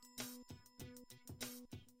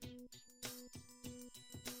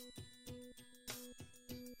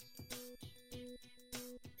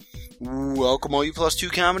Welcome, all you Plus 2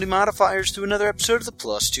 comedy modifiers, to another episode of the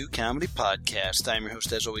Plus 2 Comedy Podcast. I'm your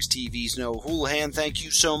host, as always, TV's Noah Houlihan. Thank you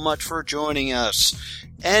so much for joining us.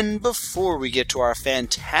 And before we get to our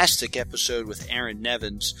fantastic episode with Aaron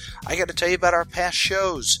Nevins, I got to tell you about our past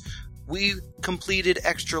shows. We completed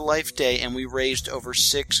Extra Life Day, and we raised over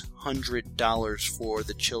 $600 for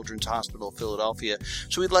the Children's Hospital of Philadelphia.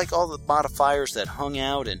 So we'd like all the modifiers that hung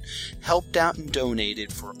out and helped out and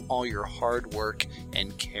donated for all your hard work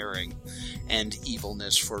and caring and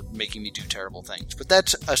evilness for making me do terrible things. But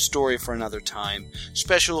that's a story for another time.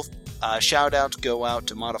 Special shout-outs go out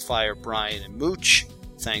to Modifier Brian and Mooch.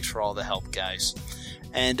 Thanks for all the help, guys.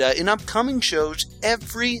 And in upcoming shows,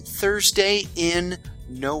 every Thursday in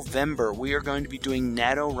November, we are going to be doing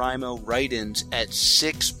NaNoWriMo write-ins at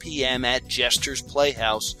 6 p.m. at Jester's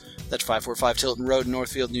Playhouse. That's 545 Tilton Road in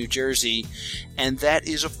Northfield, New Jersey. And that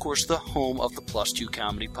is, of course, the home of the Plus 2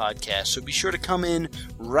 Comedy Podcast. So be sure to come in,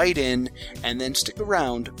 write in, and then stick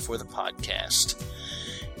around for the podcast.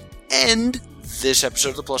 And this episode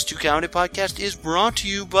of the Plus 2 Comedy Podcast is brought to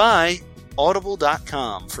you by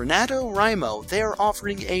Audible.com. For NaNoWriMo, they are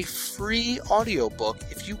offering a free audiobook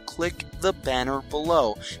if you click the banner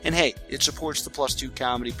below. And hey, it supports the Plus 2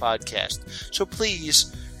 Comedy Podcast. So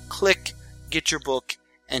please, click, get your book,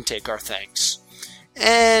 and take our thanks.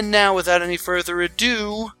 And now, without any further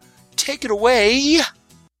ado, take it away,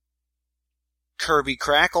 Kirby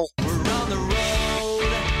Crackle.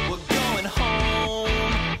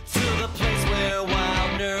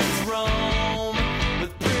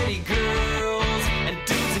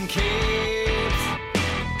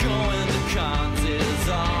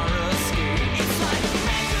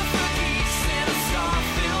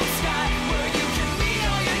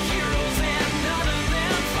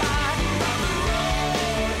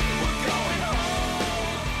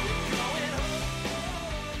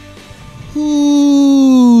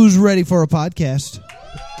 Who's ready for a podcast?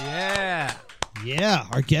 Yeah. Yeah,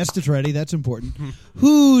 our guest is ready. That's important.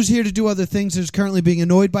 Who's here to do other things that is currently being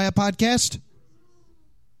annoyed by a podcast?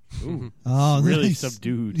 Ooh, oh, really nice.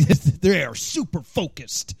 subdued. They are super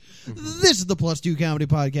focused. This is the Plus 2 Comedy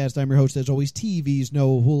Podcast. I'm your host, as always, TV's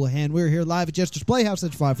Noah Houlihan. We're here live at Jester's Playhouse.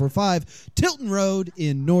 That's 545 Tilton Road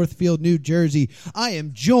in Northfield, New Jersey. I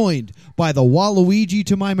am joined by the Waluigi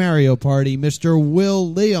to my Mario Party, Mr.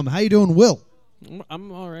 Will Liam. How you doing, Will?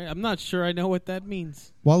 I'm all right. I'm not sure I know what that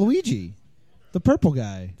means. Waluigi, the purple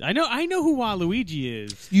guy. I know who Waluigi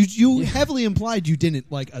is. You heavily implied you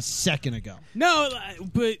didn't like a second ago. No,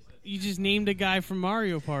 but you just named a guy from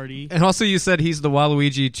Mario Party. And also you said he's the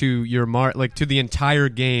Waluigi to your to the entire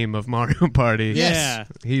game of Mario Party. Yes.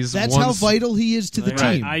 Yeah. That's how vital he is to the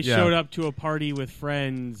team. I showed up to a party with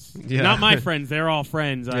friends. Yeah. Not my friends. They're all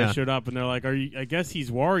friends. Yeah. I showed up and they're like, I guess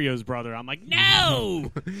he's Wario's brother. I'm like,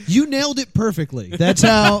 no! You nailed it perfectly. That's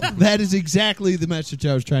how, that is exactly the message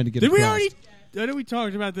I was trying to get across. Did we already... I know we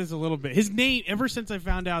talked about this a little bit. His name, ever since I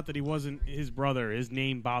found out that he wasn't his brother, his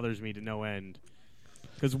name bothers me to no end.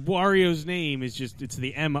 Because Wario's name is it's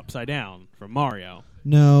the M upside down from Mario.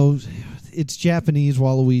 No, it's Japanese.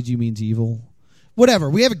 Waluigi means evil. Whatever.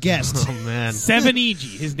 We have a guest. Oh, man.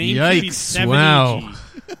 Sevenigi. His name should be Sevenigi. Wow.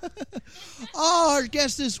 Our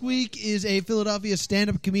guest this week is a Philadelphia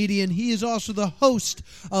stand-up comedian. He is also the host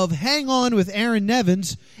of Hang On with Aaron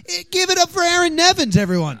Nevins. Give it up for Aaron Nevins,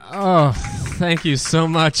 everyone. Oh, thank you so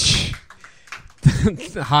much.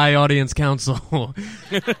 Hi, audience council.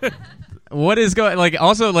 What is going?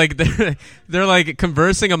 Also, they're like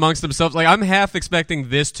conversing amongst themselves. Like, I'm half expecting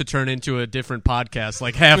this to turn into a different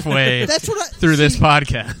podcast, halfway through this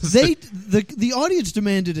podcast. The audience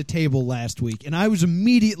demanded a table last week, and I was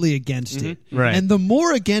immediately against it. Right. And the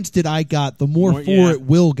more against it I got, the more for it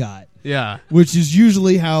Will got. Yeah. Which is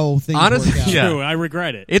usually how things work out. Yeah. True, I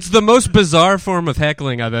regret it. It's the most bizarre form of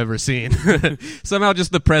heckling I've ever seen. Somehow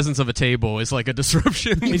just the presence of a table is like a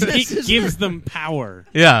disruption. It gives them power.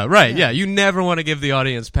 Yeah, right. Yeah, you never want to give the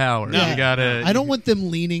audience power. No. You gotta. I don't want them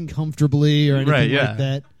leaning comfortably or anything like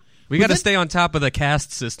that. We got to stay on top of the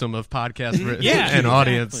caste system of podcast and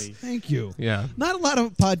audience. Thank you. Yeah. Not a lot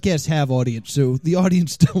of podcasts have audience, so the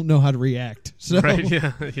audience don't know how to react. So. Right,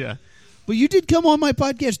 yeah. But you did come on my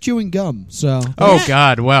podcast chewing gum, so. Oh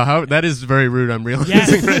God! Wow, that is very rude. I'm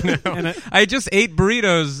realizing right now. I just ate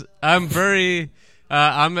burritos. I'm very.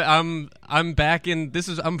 I'm back in.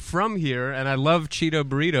 I'm from here, and I love Cheeto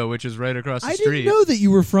Burrito, which is right across the street. I didn't know that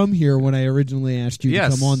you were from here when I originally asked you to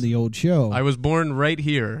come on the old show. I was born right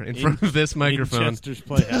here in front of this microphone. In Chester's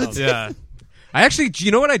Playhouse. Yeah. I actually,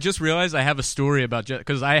 you know what? I just realized I have a story about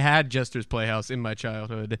because I had Jester's Playhouse in my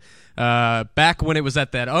childhood, back when it was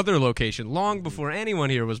at that other location, long before anyone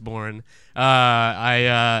here was born.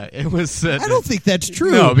 It was. I don't think that's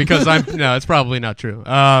true. No, because no, it's probably not true.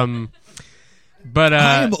 But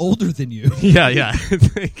I am older than you. Yeah.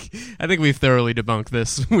 I think we've thoroughly debunked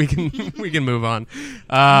this. We can move on.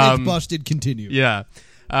 Myth busted. Continue. Yeah.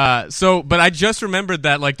 But I just remembered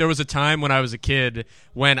that like there was a time when I was a kid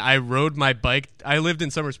when I rode my bike. I lived in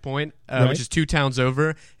Summers Point, which is 2 towns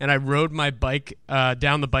over, and I rode my bike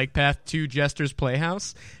down the bike path to Jester's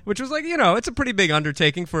Playhouse, which was like, it's a pretty big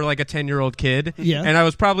undertaking for like a 10-year-old kid. Yeah. And I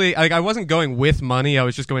was probably like, I wasn't going with money. I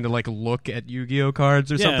was just going to like look at Yu-Gi-Oh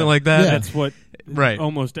cards or something like that. Yeah. That's what Right.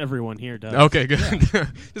 almost everyone here does. Okay, good. Yeah.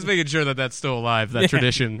 Just making sure that that's still alive, that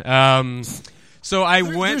tradition. So I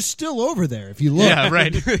went. They're still over there if you look. Yeah,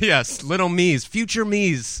 right. Yes, little me's, future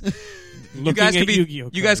me's. You guys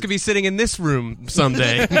could be sitting in this room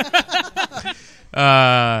someday.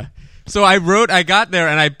 So I got there,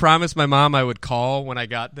 and I promised my mom I would call when I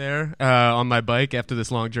got there on my bike after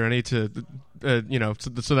this long journey to, so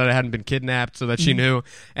that I hadn't been kidnapped, so that she knew.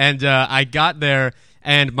 And I got there,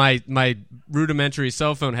 and my rudimentary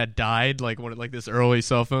cell phone had died, like this early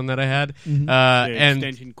cell phone that I had. The and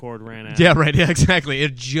extension cord ran out. Yeah, right. Yeah, exactly.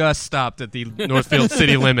 It just stopped at the Northfield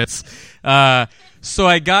city limits. So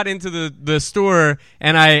I got into the store,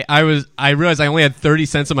 and I realized I only had 30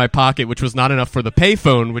 cents in my pocket, which was not enough for the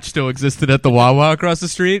payphone, which still existed at the Wawa across the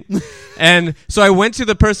street. And so I went to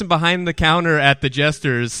the person behind the counter at the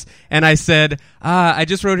Jester's, and I said, I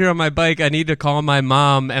just rode here on my bike. I need to call my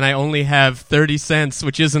mom, and I only have 30 cents,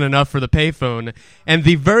 which isn't enough for the payphone. And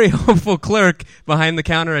the very hopeful clerk behind the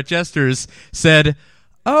counter at Jester's said,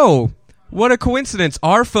 "Oh, what a coincidence.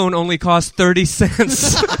 Our phone only costs 30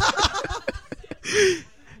 cents."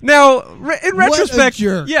 Now, in retrospect,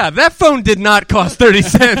 yeah, that phone did not cost 30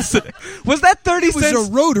 cents. Was that 30 cents? It was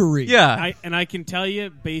a rotary. Yeah. I can tell you,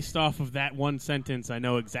 based off of that one sentence, I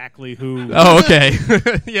know exactly who. Oh, okay.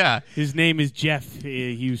 Yeah. His name is Jeff.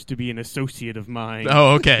 He used to be an associate of mine.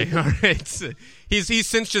 Oh, okay. All right. He's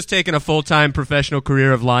since just taken a full-time professional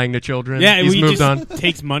career of lying to children. Yeah, he's he moved just on.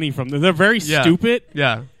 Takes money from them. They're very stupid.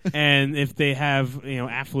 Yeah. And if they have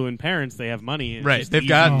affluent parents, they have money. Right. They're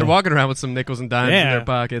walking around with some nickels and dimes in their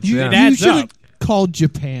pockets. You should have called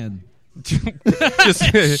Japan.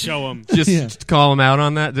 Just show them. Just call them out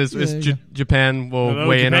on that. Japan will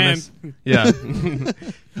weigh in on this. Yeah.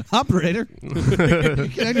 Operator,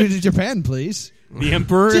 connect me to Japan, please. The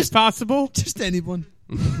Emperor, if possible. Just anyone.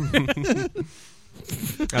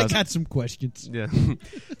 I got some questions. Yeah.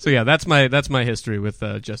 So yeah, that's my history with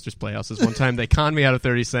Jester's Playhouse. Is one time they conned me out of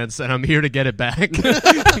 30 cents, and I'm here to get it back.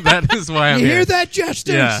 That is why I'm here. You here. hear that,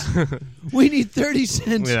 Jesters? Yeah. We need 30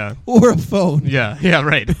 cents or a phone. Yeah,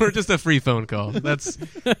 right. Or just a free phone call.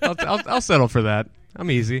 I'll settle for that.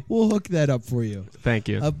 I'm easy. We'll hook that up for you. Thank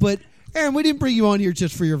you. But Aaron, we didn't bring you on here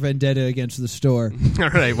just for your vendetta against the store. All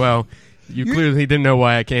right. Well. You clearly didn't know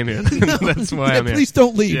why I came here. That's why I'm here. Please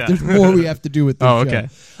don't leave. Yeah. There's more we have to do with this show. Okay.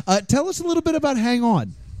 Tell us a little bit about Hang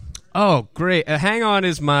On. Oh, great. Hang On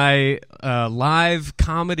is my live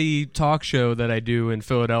comedy talk show that I do in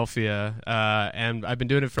Philadelphia, and I've been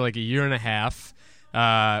doing it for like a year and a half.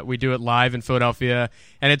 We do it live in Philadelphia,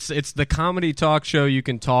 and it's the comedy talk show you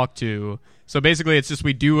can talk to. So basically, it's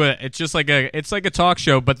like a talk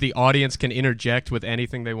show, but the audience can interject with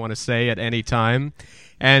anything they want to say at any time.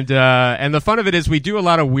 And the fun of it is we do a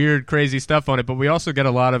lot of weird, crazy stuff on it, but we also get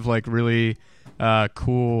a lot of like really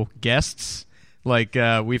cool guests. Like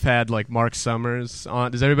we've had like Mark Summers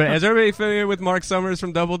on. Is everybody familiar with Mark Summers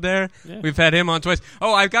from Double Dare? Yeah. We've had him on twice.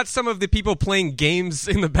 Oh, I've got some of the people playing games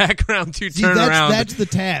in the background to turn around. That's the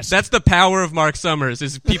task. That's the power of Mark Summers.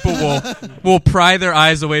 Is people will pry their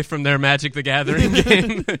eyes away from their Magic the Gathering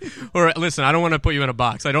game. Or listen, I don't want to put you in a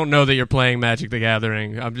box. I don't know that you're playing Magic the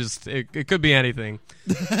Gathering. I'm just. It could be anything.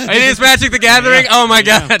 It is Magic the Gathering. Oh my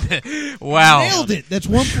god! Wow, nailed it. That's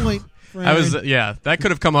 1 point. I was that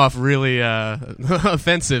could have come off really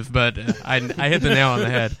offensive, but I hit the nail on the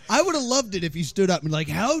head. I would have loved it if you stood up and like,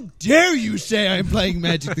 how dare you say I'm playing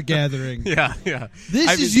Magic the Gathering? Yeah.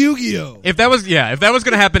 This is Yu-Gi-Oh. If that was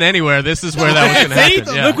going to happen anywhere, this is where that was going to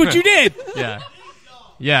happen. Yeah. Look what you did.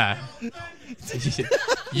 Yeah.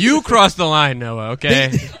 You crossed the line, Noah.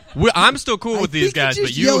 Okay, I'm still cool with these guys,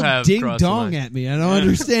 but you have ding crossed dong the line. at me. I don't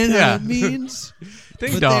understand how it means.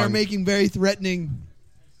 Ding but dong. They are making very threatening.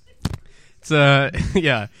 It's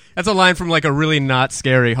that's a line from like a really not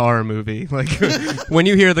scary horror movie. Like when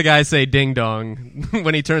you hear the guy say "ding dong"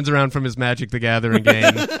 when he turns around from his Magic the Gathering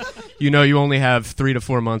game, you know you only have 3 to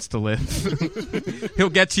 4 months to live. He'll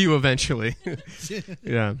get to you eventually.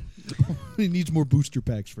 Yeah. He needs more booster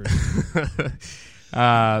packs first. So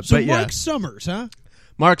but yeah. Mark Summers, huh?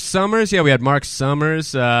 Mark Summers, yeah, we had Mark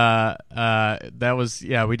Summers. That was,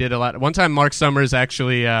 yeah, we did a lot. One time, Mark Summers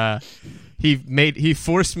actually, he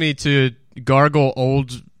forced me to gargle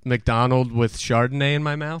Old McDonald with Chardonnay in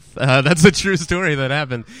my mouth. That's a true story that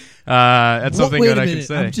happened. That's something that I can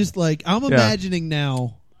say. I'm just like, I'm imagining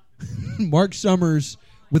now, Mark Summers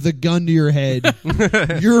with a gun to your head.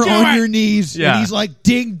 You're on your knees, Yeah. and he's like,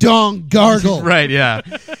 ding dong, gargle. Right, yeah.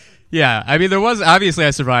 Yeah, I mean, there was, obviously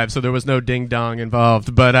I survived, so there was no ding-dong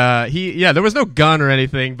involved, but, there was no gun or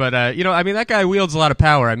anything, but, I mean, that guy wields a lot of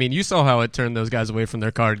power. I mean, you saw how it turned those guys away from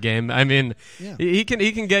their card game. I mean, he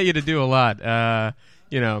can get you to do a lot. I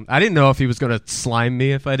didn't know if he was going to slime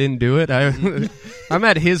me if I didn't do it. I'm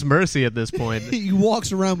at his mercy at this point. He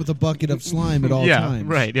walks around with a bucket of slime at all times.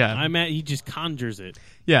 Right, yeah. He just conjures it.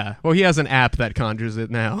 Yeah, well, he has an app that conjures it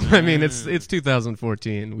now. I mean, it's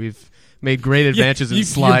 2014. We've made great advances in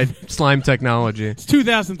slime technology. It's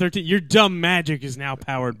 2013. Your dumb magic is now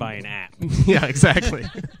powered by an app. Yeah, exactly.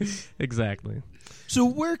 Exactly. So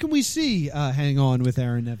where can we see Hang On with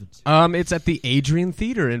Aaron Evans? It's at the Adrian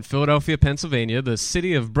Theater in Philadelphia, Pennsylvania, the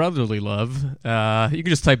city of brotherly love. You can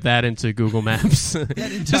just type that into Google Maps.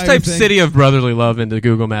 Just type City of Brotherly Love into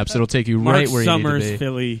Google Maps. It'll take you right where Summers, you need to be.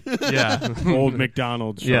 Philly. Yeah. Old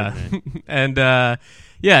McDonald's. Yeah. And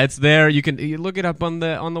it's there. You look it up on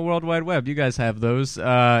the World Wide Web. You guys have those.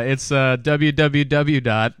 It's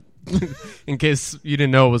www. In case you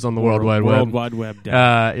didn't know it was on the World Wide Web. World Wide Web.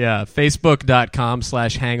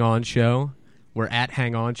 Facebook.com/HangOnShow. We're at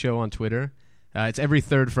Hang On Show on Twitter. It's every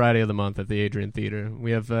third Friday of the month at the Adrian Theater.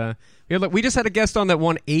 We just had a guest on that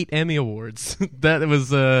won 8 Emmy Awards. That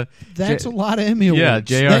was That's a lot of Emmy Awards. Yeah,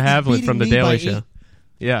 J.R. Havlin from The Daily Show. 8.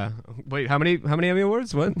 Yeah. Wait, how many Emmy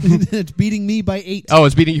Awards? What? It's beating me by 8. Oh,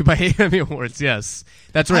 it's beating you by 8 Emmy Awards. Yes,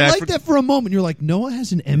 that's right. I like that for a moment. You're like, Noah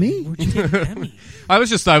has an Emmy? Where'd you get an Emmy? I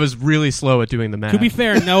was really slow at doing the math. To be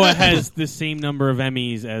fair, Noah has the same number of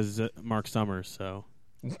Emmys as Mark Summers, so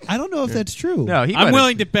I don't know if that's true. No, I'm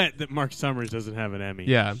willing to bet that Mark Summers doesn't have an Emmy.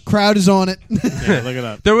 Yeah. Crowd is on it. Yeah, look it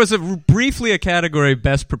up. There was briefly a category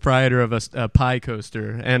Best Proprietor of a Pie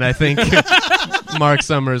Coaster, and I think Mark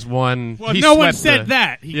Summers won. Well, no one said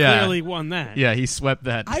that. He clearly won that. Yeah, he swept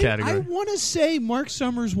that category. I want to say Mark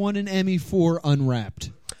Summers won an Emmy for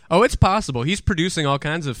Unwrapped. Oh, it's possible. He's producing all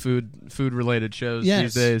kinds of food-related shows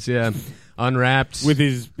these days. Yeah, Unwrapped with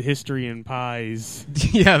his history in pies.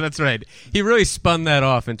 Yeah, that's right. He really spun that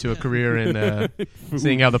off into a career in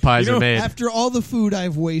seeing how the pies are made. After all the food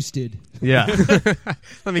I've wasted. Yeah, let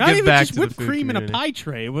me Not get even back just to the whipped food cream community. in a pie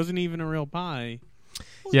tray. It wasn't even a real pie.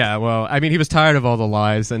 Yeah, well, I mean, he was tired of all the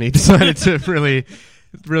lies, and he decided to really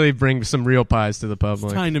bring some real pies to the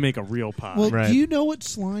public. It's time to make a real pie. Well, Right. do you know what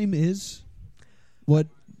slime is? What?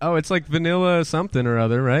 Oh, it's like vanilla something or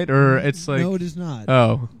other, right? Or it's like... No, it is not.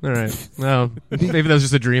 Oh, all right. Well, maybe that was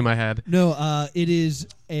just a dream I had. No, it is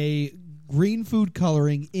a green food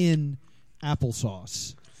coloring in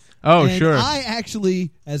applesauce. Oh, And sure. I actually,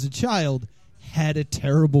 as a child, had a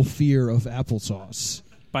terrible fear of applesauce.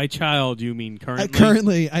 By child, you mean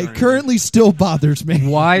currently? It currently still bothers me.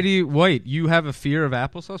 Why do you... Wait, you have a fear of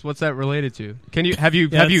applesauce? What's that related to? Have you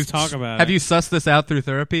talk about have it. you sussed this out through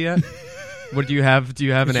therapy yet? What do you have? Do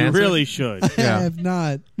you have an You answer? really should. I Yeah. have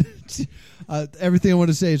not. Everything I want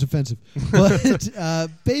to say is offensive. But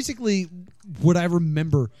basically, what I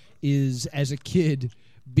remember is, as a kid,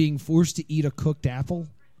 being forced to eat a cooked apple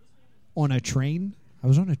on a train. I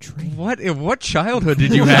was on a train. What childhood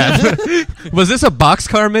did you have? Was this a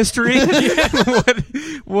boxcar mystery?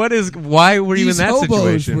 Why were you in These that hobos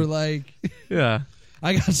situation? were like, Yeah.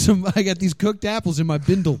 I got these cooked apples in my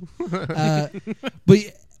bindle. But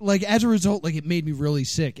like, as a result, like, it made me really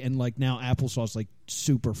sick, and like now applesauce like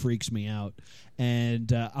super freaks me out,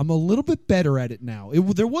 and I'm a little bit better at it now.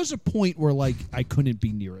 There was a point where like I couldn't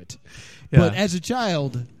be near it, but as a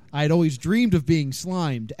child, I'd always dreamed of being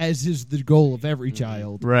slimed, as is the goal of every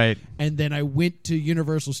child. Right. And then I went to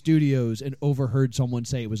Universal Studios and overheard someone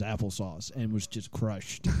say it was applesauce and was just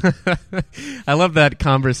crushed. I love that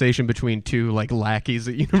conversation between two like lackeys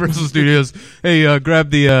at Universal Studios. Hey,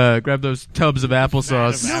 grab those tubs of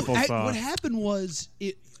applesauce. Applesauce. What happened was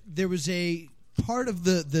there was a part of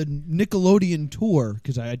the Nickelodeon tour,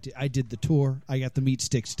 because I did the tour. I got to meet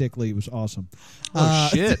Stick Stickly. It was awesome. Oh,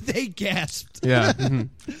 shit. They gasped. Yeah.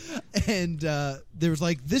 And there was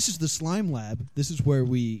like, this is the slime lab. This is where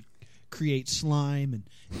we create slime and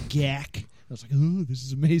gack. I was like, ooh, this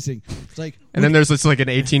is amazing. It's like, And then there's this like an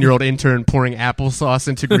 18-year-old intern pouring applesauce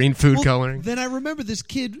into green food well, coloring. Then I remember this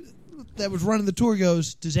kid that was running the tour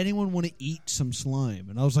goes, does anyone want to eat some slime?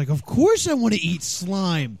 And I was like, of course I want to eat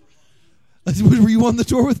slime. Were you on the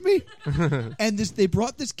tour with me? And they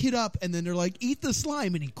brought this kid up, and then they're like, "Eat the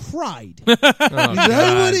slime," and he cried. He's like,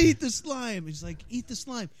 "I want to eat the slime." He's like, "Eat the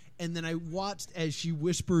slime." And then I watched as she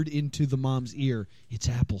whispered into the mom's ear, "It's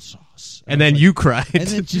applesauce." And then you cried. And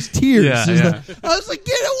then just tears. Yeah, It was yeah. like- I was like,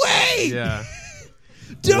 "Get away! Yeah.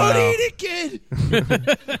 Don't Wow. eat it, kid!"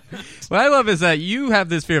 What I love is that you have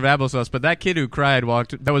this fear of applesauce, but that kid who cried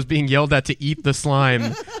that was being yelled at to eat the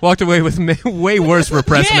slime walked away with way worse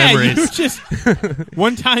repressed memories. You just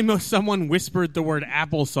one time someone whispered the word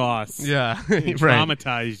applesauce. Yeah, It right.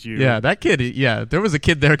 traumatized you. Yeah, that kid. Yeah, there was a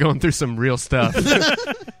kid there going through some real stuff.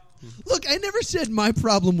 Look, I never said my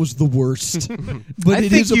problem was the worst, but I it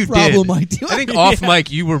think is a you problem did. I do. I think off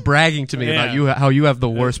mic you were bragging to me Yeah. about how you have the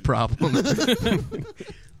worst problem.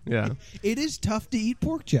 Yeah, It is tough to eat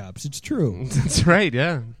pork chops. It's true. that's right.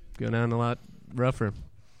 Yeah, go down a lot rougher.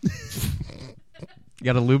 You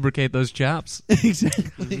got to lubricate those chops.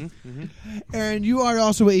 Exactly. Aaron, you are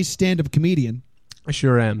also a stand-up comedian, I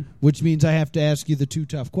sure am. which means I have to ask you the two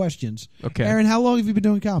tough questions. Okay. Aaron, how long have you been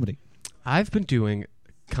doing comedy? I've been doing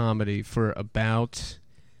comedy for about,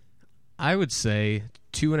 I would say,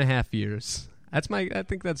 2.5 years. I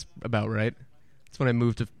think that's about right. That's when I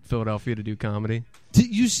moved to Philadelphia to do comedy.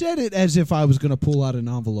 You said it as if I was going to pull out an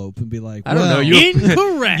envelope and be like, I don't know.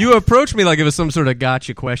 well, Incorrect. You approached me like it was some sort of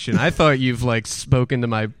gotcha question. I thought you've like spoken to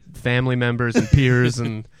my family members and peers,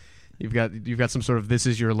 and you've got some sort of this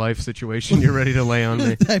is your life situation you're ready to lay on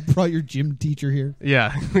me. I brought your gym teacher here.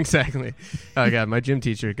 Yeah, exactly. Oh God, my gym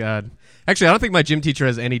teacher. God, actually, I don't think my gym teacher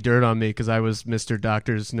has any dirt on me because I was Mr.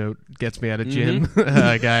 Doctor's note gets me out of gym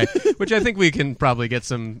guy, which I think we can probably get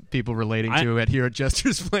some people relating to it here at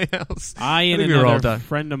Jester's Playhouse. I and think we were all another done.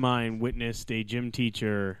 friend of mine witnessed a gym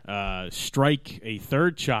teacher strike a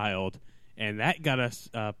third child, and that got us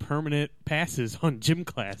permanent passes on gym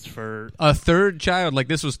class for. A third child, like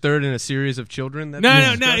this was third in a series of children. That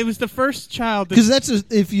No. It was the first child. Because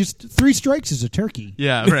if you 3 strikes is a turkey.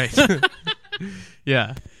 Yeah, right.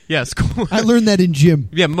 Yeah. Yeah, school. I learned that in gym.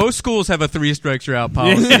 Yeah, most schools have a 3 strikes you're out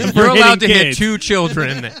policy. Yeah, for You're allowed to hitting hit kids. 2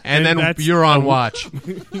 children, and then that's you're on watch.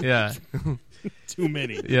 Yeah, too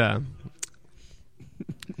many. yeah,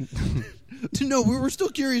 No, we're still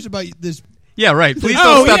curious about this. yeah. Right. Please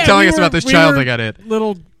Oh, don't stop yeah, telling we us were- about this we child were that got hit.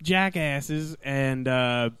 Little jackasses, and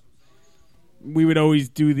we would always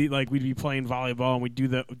do we'd be playing volleyball, and we'd do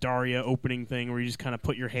the Daria opening thing where you just kind of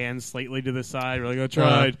put your hands slightly to the side. We're like, I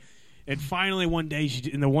tried. And finally, one day,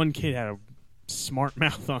 and the one kid had a smart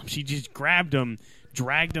mouth on him. She just grabbed him,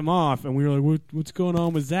 dragged him off, and we were like, what's going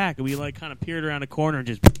on with Zach? And we kind of peered around a corner and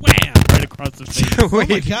just wham right across the face.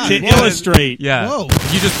 Wait, Oh my God. to What? illustrate. yeah. Whoa.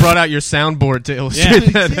 You just brought out your soundboard to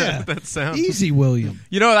illustrate that, Yeah. that sound. Easy, William.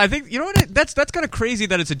 You know, I think that's kind of crazy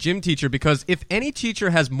that it's a gym teacher, because if any teacher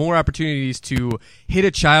has more opportunities to hit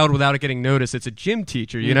a child without it getting noticed, it's a gym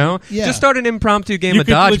teacher. You know, Yeah. just start an impromptu game You of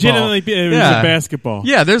could dodgeball. legitimately be, it was Yeah. a basketball.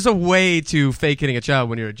 Yeah, there's a way to fake hitting a child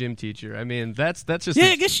when you're a gym teacher. I mean, that's just Yeah,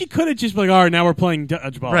 I guess she could have just been like, all right, now we're playing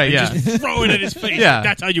dodgeball. Right, and yeah. just throw it in his face. Yeah. Like,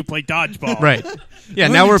 that's how you play dodgeball. right. Yeah,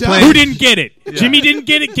 Who now we're did playing. Who didn't get it? Jimmy didn't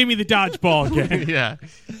get it. Give me the dodgeball again. Yeah.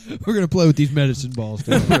 We're going to play with these medicine balls.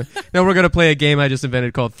 today. Now we're gonna play a game I just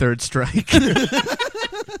invented called Third Strike. It's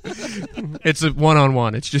a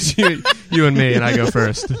 1-on-1. It's just you and me, and I go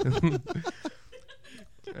first.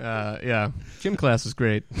 Yeah, gym class is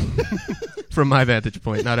great from my vantage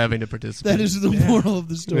point, not having to participate. That is the moral of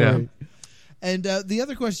the story. Yeah. And the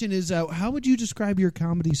other question is, how would you describe your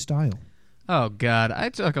comedy style? Oh God, I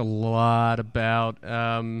talk a lot about,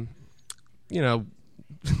 do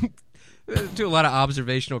a lot of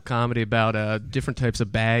observational comedy about different types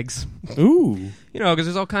of bags. Ooh. You know, because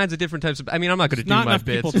there's all kinds of different types of. I mean, I'm not going to do Not my enough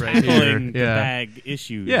people bits right here. tackling the Yeah. bag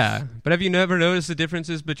issues. Yeah, but have you never noticed the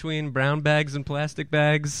differences between brown bags and plastic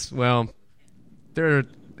bags? Well, they're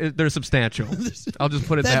substantial. I'll just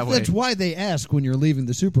put it that way. That's why they ask when you're leaving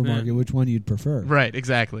the supermarket which one you'd prefer. Right,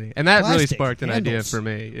 exactly. And that really Plastic sparked an idea handles. for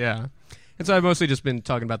me, yeah. And so I've mostly just been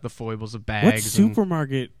talking about the foibles of What bags.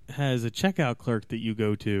 supermarket has a checkout clerk that you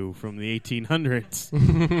go to from the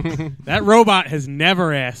 1800s? That robot has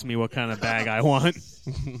never asked me what kind of bag I want.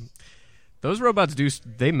 Those robots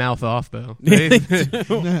they mouth off, though. They're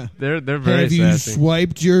very Have you sassy.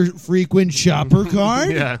 swiped your frequent shopper card?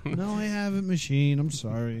 Yeah. No, I haven't, machine. I'm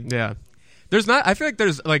sorry. Yeah. There's not. I feel like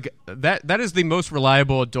there's like that. That is the most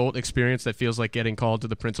reliable adult experience that feels like getting called to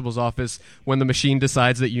the principal's office when the machine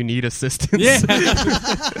decides that you need assistance. Yeah.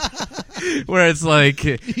 Where it's like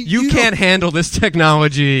you You can't handle this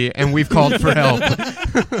technology, and we've called for help.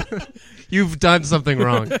 You've done something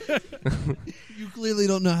wrong. You clearly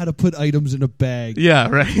don't know how to put items in a bag. Yeah,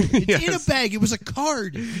 right. It's Yes. in a bag. It was a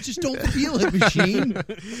card. You just don't feel it, machine.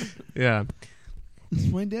 Yeah. It's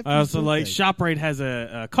my nephews' So like birthday. ShopRite has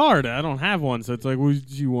a card. I don't have one, so it's like, well,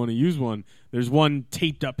 do you want to use one? There's one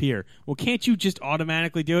taped up here. Well, can't you just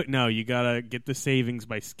automatically do it? No, you gotta get the savings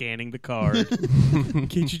by scanning the card.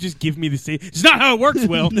 Can't you just give me the savings? It's not how it works,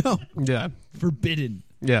 Will. No, Yeah. forbidden.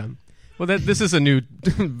 Yeah. Well, this is a new,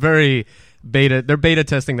 very beta. They're beta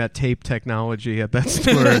testing that tape technology at that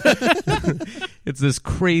store. It's this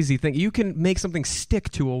crazy thing. You can make something stick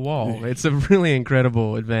to a wall. It's a really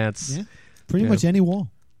incredible advance. Yeah, pretty Yeah. much any wall.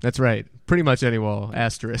 That's right. Pretty much any wall,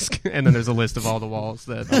 asterisk. And then there's a list of all the walls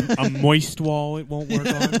that... A moist wall, it won't work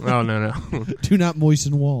on. Oh, no. Do not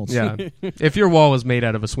moisten walls. Yeah. If your wall was made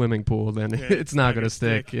out of a swimming pool, then Yeah, it's not going to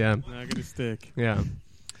stick. Yeah. Not gonna stick. Yeah.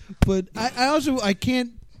 But I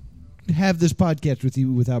can't have this podcast with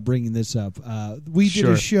you without bringing this up. We did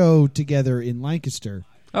Sure. a show together in Lancaster,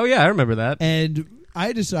 Oh, yeah, I remember that. and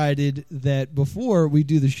I decided that before we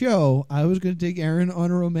do the show, I was going to take Aaron on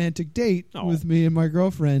a romantic date Oh. with me and my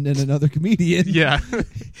girlfriend and another comedian. Yeah.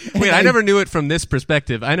 Wait, I never knew it from this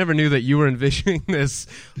perspective. I never knew that you were envisioning this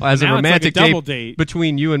as a Now it's like romantic a double date.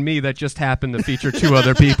 between you and me that just happened to feature two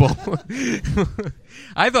other people.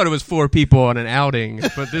 I thought it was 4 people on an outing,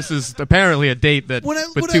 but this is apparently a date that When I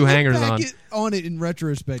with look two hangers back on. on it in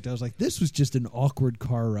retrospect, I was like, this was just an awkward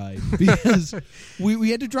car ride because we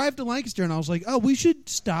had to drive to Lancaster, and I was like, oh, we should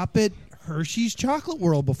stop at Hershey's Chocolate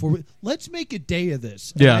World before let's make a day of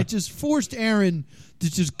this. And Yeah. I just forced Aaron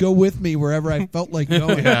to just go with me wherever I felt like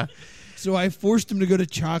going. Yeah. So I forced him to go to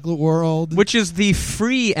Chocolate World. Which is the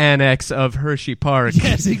free annex of Hershey Park.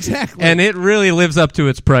 Yes, exactly. And it really lives up to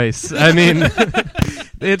its price. I mean,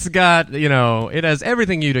 it's got, it has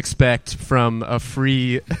everything you'd expect from a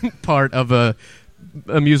free part of a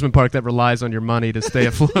amusement park that relies on your money to stay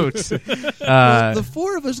afloat. Well, the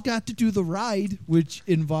 4 of us got to do the ride, which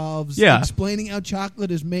involves Yeah. explaining how chocolate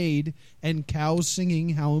is made and cows singing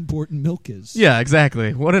how important milk is. Yeah,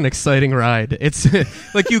 exactly. What an exciting ride. It's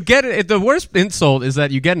like you get it. The worst insult is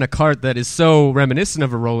that you get in a cart that is so reminiscent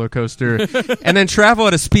of a roller coaster and then travel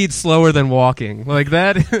at a speed slower than walking. Like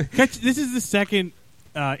that. This is the second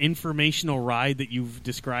informational ride that you've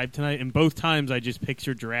described tonight, and both times I just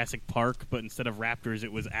pictured Jurassic Park, but instead of raptors,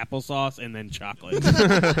 it was applesauce and then chocolate.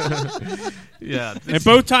 Yeah. And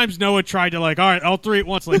both times Noah tried to all right, all 3 at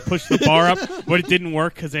once, push the bar up, but it didn't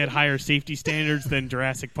work because they had higher safety standards than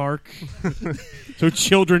Jurassic Park. So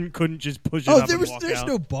children couldn't just push it up and walk there's out.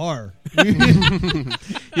 no bar.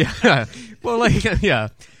 Yeah. Well, yeah.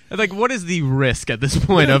 Like, what is the risk at this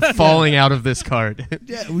point of falling out of this cart?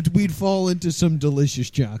 Yeah, we'd fall into some delicious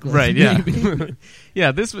chocolate. Right, yeah. maybe.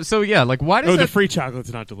 Yeah, why does Oh, the that... free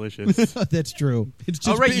chocolate's not delicious. That's true. It's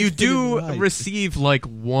just Oh, right, being you fitted do right. receive,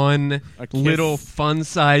 one A kiss. little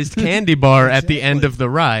fun-sized candy bar at the end Exactly. of the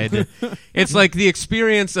ride. It's like the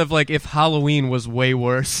experience of, if Halloween was way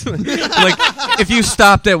worse. If you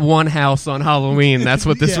stopped at one house on Halloween, that's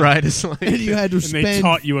what this Yeah. ride is like. And you had to And they spend.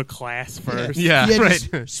 taught you a class first. Yeah, you had right.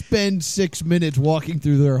 to spend 6 minutes walking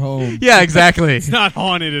through their home. Yeah, exactly. It's not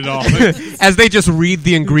haunted at all. As they just read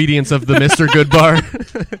the ingredients of the Mr. Good bar.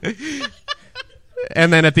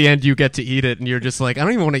 And then at the end, you get to eat it, and you're just like, I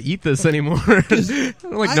don't even want to eat this anymore. I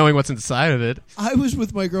don't like knowing what's inside of it. I was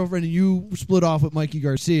with my girlfriend, and you split off with Mikey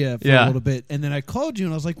Garcia for Yeah. a little bit, and then I called you,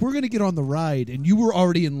 and I was like, we're going to get on the ride, and you were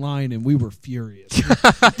already in line, and we were furious.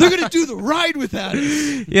 They're going to do the ride without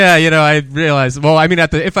us. Yeah, I realized. Well, I mean,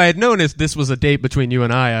 if I had noticed this was a date between you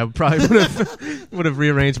and I probably would have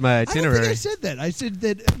rearranged my I don't itinerary. think I said that. I said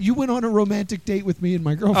that you went on a romantic date with me and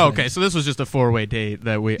my girlfriend. Oh, okay, so this was just a 4-way date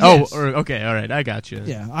that we. Yes. Okay, all right, I got you.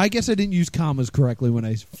 Yeah, I guess I didn't use commas correctly when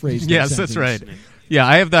I phrased that Yes, that's sentence. right. Yeah,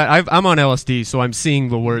 I have that. I'm on LSD, so I'm seeing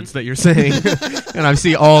the words that you're saying, and I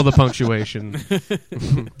see all the punctuation.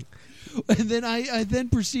 And then I then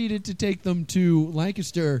proceeded to take them to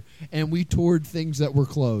Lancaster, and we toured things that were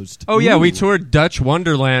closed. Oh yeah, we Ooh. toured Dutch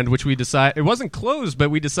Wonderland, which we decided it wasn't closed,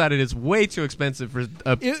 but we decided it's way too expensive for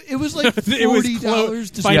a It was like It was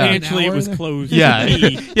 $40 to financially. It spend was an hour closed. Yeah, to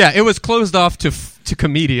me. yeah, it was closed off to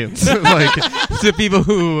comedians, like to people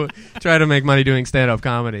who try to make money doing stand-up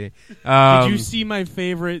comedy. Did you see my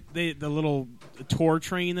favorite? The little tour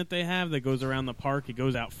train that they have that goes around the park. It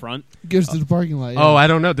goes out front. there. Goes to the parking lot. Oh, I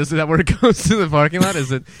don't know. Is that where it goes to the parking lot?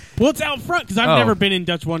 Is it? Well, it's out front because I've Oh. never been in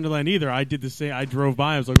Dutch Wonderland either. I did the same. I drove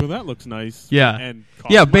by. I was like, "Well, that looks nice." Yeah. and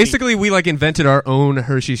cost Yeah, money. basically we invented our own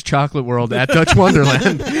Hershey's Chocolate World at Dutch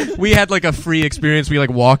Wonderland. We had a free experience. We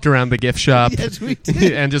walked around the gift shop. Yes, we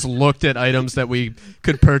did. And just looked at items that we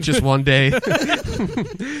could purchase one day.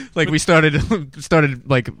 We started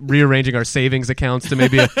rearranging our savings accounts to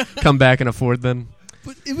maybe come back and afford them. them.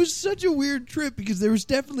 But it was such a weird trip because there was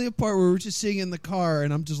definitely a part where we were just sitting in the car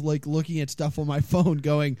and I'm just like looking at stuff on my phone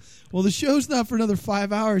going, well, the show's not for another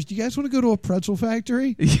 5 hours. Do you guys want to go to a pretzel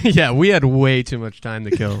factory? Yeah, we had way too much time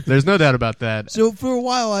to kill. There's no doubt about that. So for a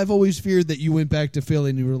while, I've always feared that you went back to Philly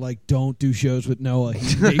and you were like, don't do shows with Noah.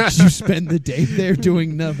 He makes you spend the day there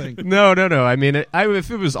doing nothing. No. I mean, if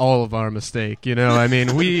it was all of our mistake, I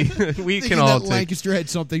mean, we can all that take. Lancaster had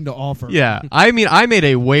something to offer. Yeah, I mean, I made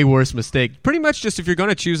a way worse mistake. Pretty much just if you're going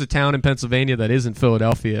to choose a town in Pennsylvania that isn't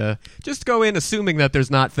Philadelphia, just go in assuming that there's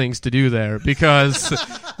not things to do there because,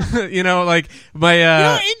 like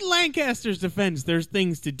my... in Lancaster's defense, there's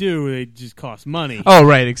things to do. They just cost money. Oh,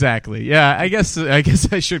 right, exactly. Yeah, I guess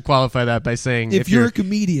I should qualify that by saying if you're a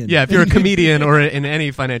comedian. Yeah, if you're a comedian or in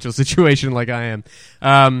any financial situation like I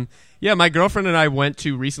am. Yeah, my girlfriend and I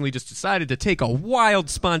recently just decided to take a wild,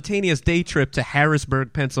 spontaneous day trip to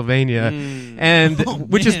Harrisburg, Pennsylvania,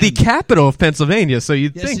 which is the capital of Pennsylvania, so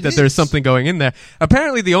you'd think that there's something going in there.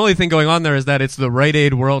 Apparently, the only thing going on there is that it's the Rite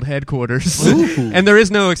Aid World headquarters, and there is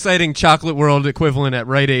no exciting Chocolate World equivalent at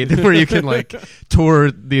Rite Aid where you can, tour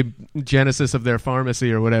the genesis of their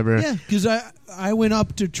pharmacy or whatever. Yeah, because I went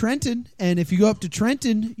up to Trenton, and if you go up to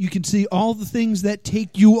Trenton, you can see all the things that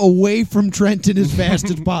take you away from Trenton as fast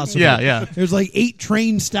as possible. Yeah. There's 8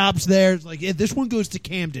 train stops there. It's this one goes to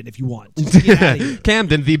Camden if you want. Get out of here.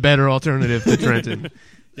 Camden, the better alternative to Trenton.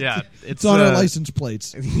 Yeah, it's on our license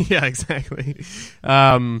plates. Yeah, exactly.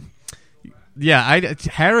 Yeah,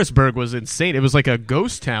 Harrisburg was insane. It was like a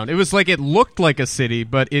ghost town. It was it looked like a city,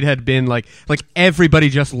 but it had been like everybody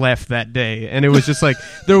just left that day, and it was just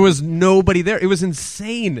there was nobody there. It was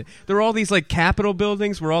insane. There were all these Capitol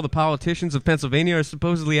buildings where all the politicians of Pennsylvania are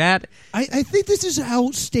supposedly at. I think this is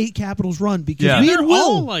how state capitals run because They're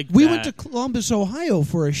all like we that. went to Columbus, Ohio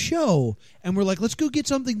for a show, and we're like, let's go get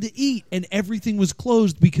something to eat, and everything was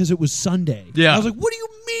closed because it was Sunday. Yeah. I was like, what do you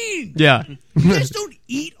mean? Yeah. You guys don't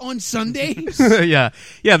eat on Sundays? Yeah.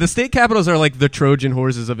 The state capitals are like the Trojan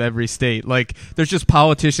horses of every state. There's just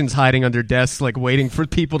politicians hiding under desks, waiting for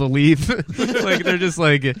people to leave. They're just all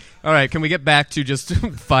right, can we get back to just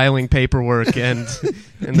filing paperwork and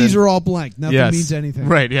these are all blank. Nothing means anything.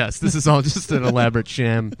 Right. Yes. This is all just an elaborate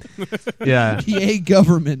sham. Yeah. PA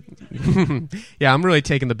government. Yeah. I'm really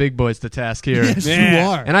taking the big boys to task here. Yes, you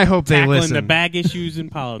are. And I hope they Tackling listen. the bag issues in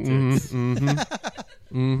politics.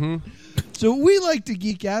 So we like to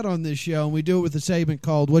geek out on this show, and we do it with a segment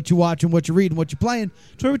called What You Watching, What You Reading, What You Playing.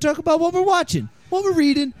 So we talk about what we're watching, what we're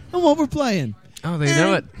reading, and what we're playing. Oh, they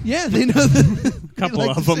know it. Yeah, they know that. Couple they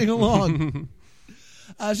like of to them. sing along.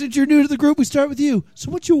 Since you're new to the group, we start with you. So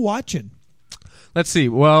what you watching? Let's see.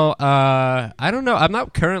 Well, I don't know. I'm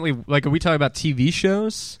not currently are we talking about TV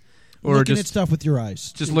shows? Or looking just at stuff with your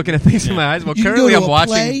eyes. Just looking at things in my eyes. Well, You can currently go to I'm a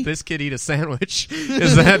watching play. this kid eat a sandwich.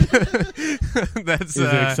 Is that that's Is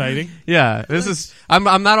it exciting? Yeah, this is.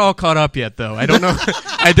 I'm not all caught up yet, though. I don't know.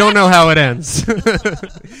 I don't know how it ends.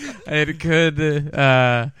 It could.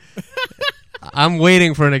 I'm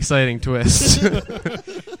waiting for an exciting twist.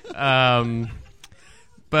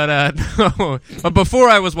 But before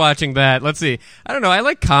I was watching that, let's see. I don't know. I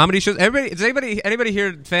like comedy shows. Anybody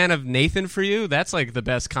here fan of Nathan For You? That's the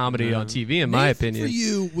best comedy on TV, in my opinion. Nathan For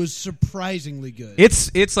You was surprisingly good.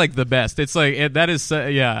 It's the best. It's that is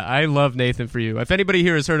I love Nathan For You. If anybody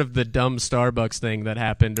here has heard of the dumb Starbucks thing that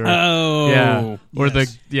happened, or or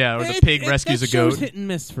the pig rescues a goat. Show's hit and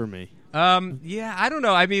miss for me. I don't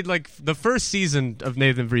know. I mean, the first season of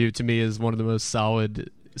Nathan For You to me is one of the most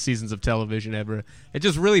solid seasons of television ever. It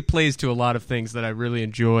just really plays to a lot of things that I really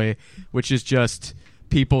enjoy, which is just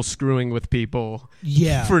people screwing with people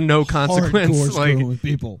for no consequence, hardcore screwing with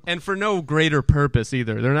people, and for no greater purpose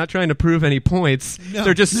either. They're not trying to prove any points. No.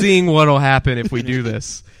 They're just seeing what'll happen if we do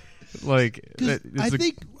this. I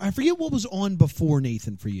forget what was on before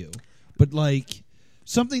Nathan For You, but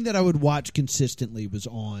something that I would watch consistently was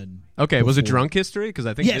on. Okay, before. was it Drunk History? Because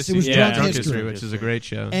I think Yes, this it was season Drunk Drunk History. which is a great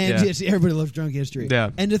show. And yes, everybody loves Drunk History. Yeah.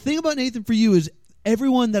 And the thing about Nathan For You is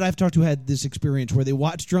everyone that I've talked to had this experience where they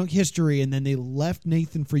watched Drunk History and then they left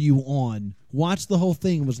Nathan For You on, watched the whole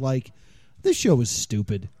thing, and was like, this show is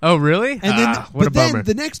stupid. Oh, really? And then, what a but then bummer.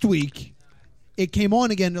 the next week, it came on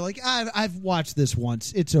again. They're like, I've watched this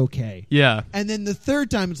once. It's okay. Yeah. And then the third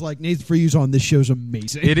time, it's like, Nathan For You's on. This show's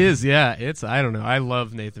amazing. It is, yeah. It's I don't know. I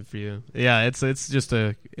love Nathan For You. Yeah, it's just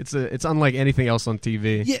it's unlike anything else on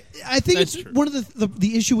TV. Yeah, I think That's it's true. one of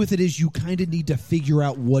the issue with it is you kind of need to figure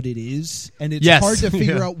out what it is, and it's Yes. hard to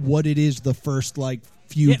figure Yeah. out what it is the first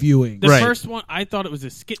few viewings. The Right. first one, I thought it was a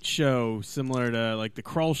skit show similar to the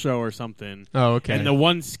Kroll Show or something. Oh, okay. And the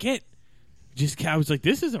one skit I was like,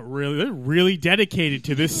 this is they're really dedicated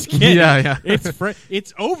to this skit. Yeah.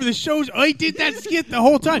 It's over. The show's, I did that skit the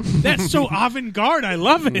whole time. That's so avant-garde. I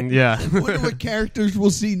love it. Yeah. I wonder what characters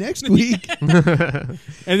we'll see next week. And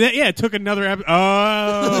then, it took another episode.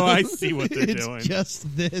 Oh, I see what they're It's doing.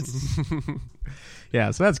 just this.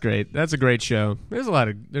 Yeah, so that's great. That's a great show. There's a lot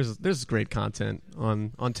of there's great content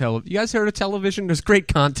on television. You guys heard of television? There's great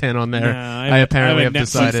content on there. I apparently have a Netflix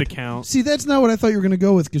decided. account. See, that's not what I thought you were going to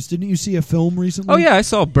go with, because didn't you see a film recently? Oh yeah, I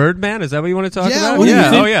saw Birdman. Is that what you want to talk I about? wanna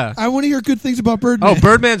Yeah. hear- Oh yeah. I want to hear good things about Birdman. Oh,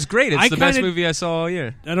 Birdman's great. It's I the best kinda- movie I saw all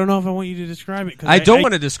year. I don't know if I want you to describe it. 'Cause I don't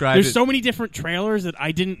want to describe There's it. so many different trailers that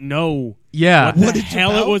I didn't know Yeah. what the What it's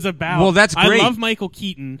hell about? it was about. Well, that's great. I love Michael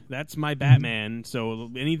Keaton. That's my Batman. So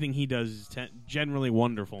anything he does is generally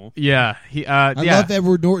wonderful. Yeah. I love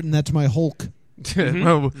Edward Norton. That's my Hulk.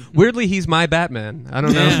 Well, weirdly, he's my Batman. I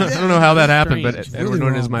don't know. Yeah. I don't know how that happened, but Strange. Edward Really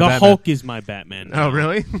Norton wrong. is my The Batman. Hulk is my Batman. Oh, now.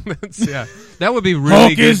 really? Yeah. That would be really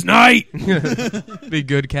Hulk good. is night. Be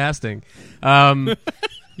good casting.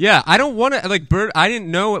 Yeah, I don't want to like Bird. I didn't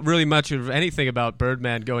know really much of anything about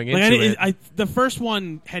Birdman going into it. The first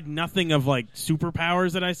one had nothing of like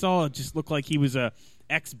superpowers that I saw. It just looked like he was a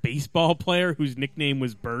ex-baseball player whose nickname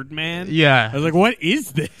was Birdman. I Yeah, was like, what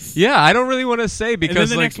is this? yeah. I don't really want to say And then because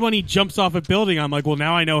the like, next one he jumps off a building. I'm like, well,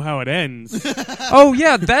 now I know how it ends. oh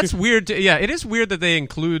yeah, that's weird. Yeah, it is weird that they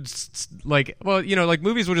include like, well, you know, like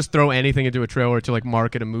movies will just throw anything into a trailer to like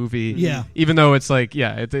market a movie. Yeah. even though it's like,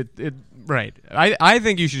 yeah, it right. I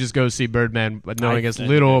think you should just go see Birdman, but knowing as I think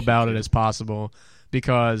little I should about too. it as possible,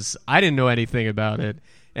 because I didn't know anything about it.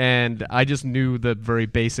 And I just knew the very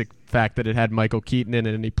basic fact that it had Michael Keaton in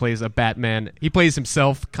it, and he plays a Batman. He plays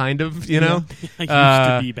himself, kind of, you know? I used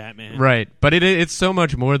to be Batman. Right. But it's so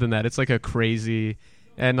much more than that. It's like a crazy...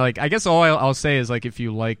 And, like, I guess all I'll say is, like, if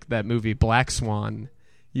you like that movie Black Swan,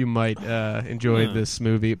 you might enjoy this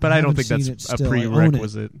movie. But I don't haven't think seen that's it a still. I own it.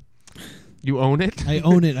 prerequisite. You own it? I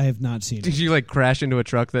own it. I have not seen Did it. you, like, crash into a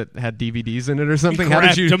truck that had DVDs in it or something? He How did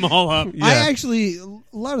crapped you... them all up. Yeah. I actually, a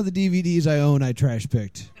lot of the DVDs I own, I trash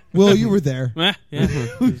picked. Will, you were there. Eh, yeah.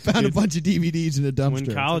 We found a bunch of DVDs in a dumpster.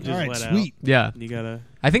 When college All is right, let out. sweet. Yeah. You gotta.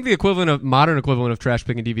 I think the modern equivalent of trash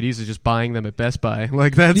picking DVDs is just buying them at Best Buy.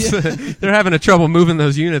 Like that's they're having a trouble moving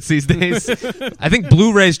those units these days. I think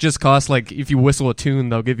Blu-rays just cost like if you whistle a tune,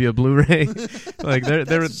 they'll give you a Blu-ray. Like they're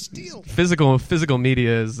That's a steal. physical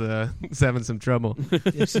media is having some trouble.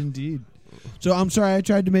 Yes, indeed. So I'm sorry I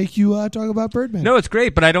tried to make you talk about Birdman. No, it's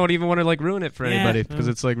great, but I don't even want to like ruin it for Yeah. anybody because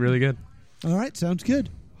it's like really good. All right, sounds good.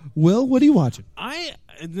 Will, what are you watching?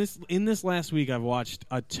 In this last week, I've watched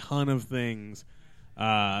a ton of things,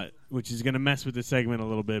 which is going to mess with the segment a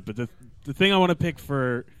little bit. But the thing I want to pick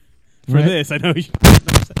for Right. this, I know you,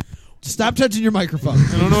 Stop touching your microphone.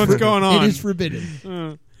 I don't know what's going on. It is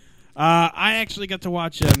forbidden. I actually got to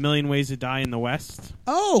watch A Million Ways to Die in the West.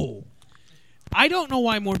 Oh, I don't know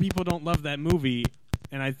why more people don't love that movie,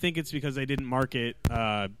 and I think it's because they didn't market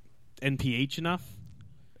NPH enough.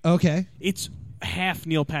 okay. It's half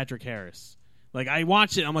Neil Patrick Harris. Like, I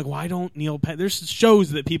watched it, I'm like, why don't there's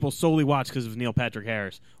shows that people solely watch because of Neil Patrick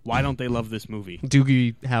Harris. Why don't they love this movie?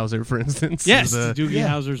 Doogie Howser, for instance. Yes, is, Doogie yeah.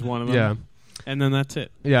 Howser's one of them. yeah, And then that's it.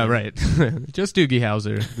 yeah, right. Just Doogie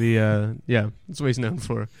Howser. That's what he's known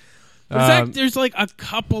for. There's like a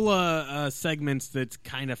couple of segments that's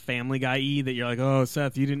kind of Family Guy-y that you're like, oh,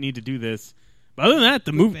 Seth, you didn't need to do this. But other than that,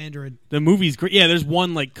 the movie's great. Yeah, there's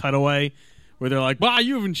one like cutaway where they're like, "Bah,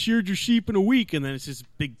 you haven't sheared your sheep in a week," and then it's this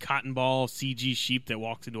big cotton ball CG sheep that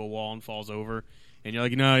walks into a wall and falls over, and you're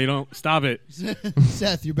like, "No, you don't. Stop it."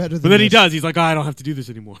 Seth, you're better than But then he this. does. He's like, "Oh, I don't have to do this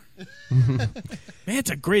anymore." Man,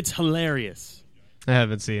 it's hilarious. I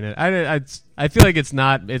haven't seen it. I feel like it's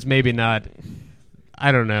not. It's maybe not.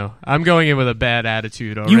 I don't know. I'm going in with a bad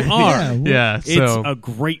attitude already. You are. Yeah, well, Yeah. It's So a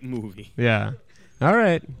great movie. yeah. All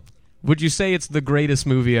right. Would you say it's the greatest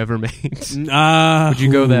movie ever made? Would Would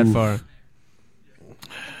you go that far?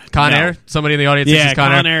 Con No. Air? Somebody in the audience Yeah, thinks it's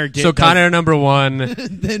Con Con Air. Air So Con Air number 1. then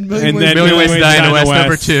And Million then Million Ways to Die in the West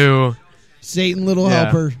number 2. Satan, Little Yeah.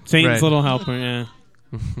 Helper. Satan's Right. Little Helper, yeah.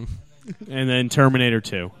 And then Terminator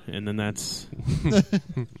 2. And then that's...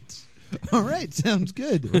 All right, sounds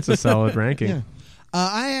good. It's a solid ranking. Yeah.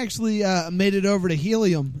 I actually made it over to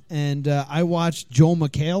Helium, and I watched Joel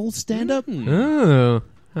McHale stand up. Oh.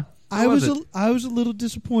 I was was a little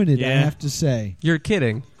disappointed, I Yeah. have to say. You're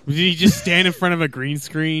kidding. Did he just stand in front of a green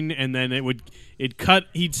screen and then it'd cut?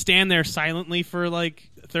 He'd stand there silently for like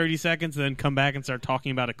 30 seconds and then come back and start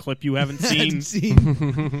talking about a clip you haven't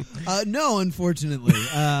seen. No, unfortunately.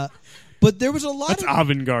 But there was a lot That's of...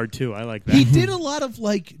 avant-garde too. I like that. He did a lot of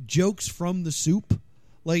like jokes from the soup.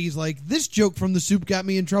 Like, he's like, this joke from the soup got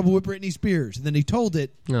me in trouble with Britney Spears. And then he told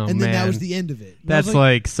it, Oh, and then that man. was the end of it. And I was That's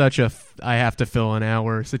like such a I have to fill an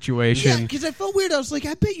hour yeah, situation. because I felt weird. I was like,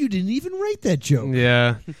 I bet you didn't even write that joke.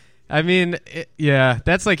 Yeah. I mean, yeah,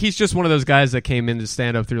 that's like he's just one of those guys that came into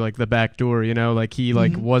stand up through like the back door, you know, like he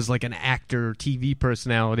like was like an actor, TV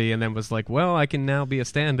personality, and then was like, well, I can now be a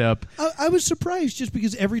stand up. I was surprised just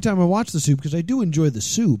because every time I watch the soup, because I do enjoy the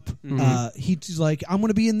soup, he's like, I'm going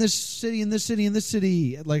to be in this city, in this city, in this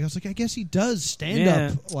city. Like, I was like, I guess he does stand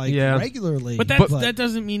up like regularly. But that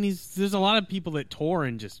doesn't mean there's a lot of people that tour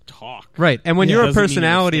and just talk. Right. And when Yeah. you're a Doesn't mean you're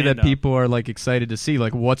personality that stand-up. people are like excited to see,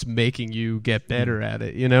 like what's making you get better at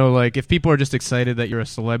it, you know, like if people are just excited that you're a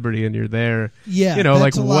celebrity and you're there, yeah, you know,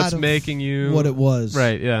 like that's a lot what's of making you what it was.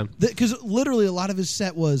 Right, yeah. Because literally a lot of his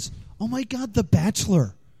set was, oh my God, The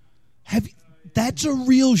Bachelor. That's a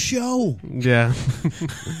real show. Yeah.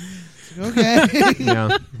 Okay.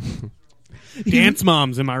 Yeah. Dance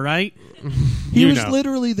moms, am I right? He You was know.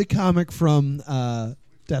 literally the comic from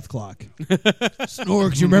Death Clock.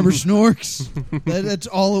 Snorks, you remember Snorks? That's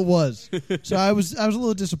all it was. So I was a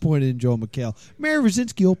little disappointed in Joel McHale. Mary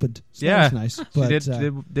Rosinski opened. So Yeah. that was nice.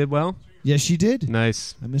 She But did well. yes, she did.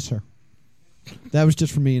 Nice. I miss her. That was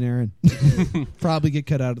just for me and Aaron. Probably get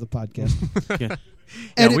cut out of the podcast. Yeah.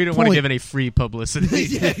 Yeah, Edit we don't want to point. give any free publicity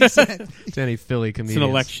Yeah, exactly. to any Philly It's comedians. an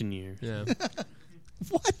election year. Yeah.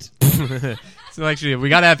 What? It's an election year. We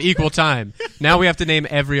got to have equal time. Now we have to name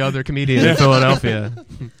every other comedian in Philadelphia.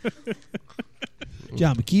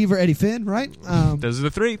 John McKeever, Eddie Finn, right? Those are the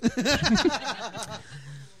three.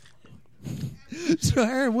 So,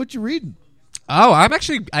 Aaron, what you reading? Oh, I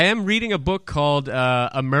am reading a book called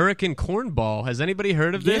American Cornball. Has anybody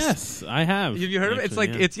heard of this? Yes, I have. Have you heard of it? It's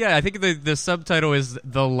actually, like I think the subtitle is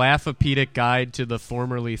The Laughopedic Guide to the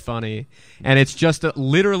Formerly Funny, and it's just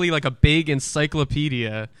literally like a big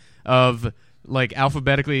encyclopedia of like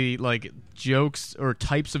alphabetically like jokes or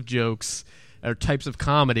types of jokes or types of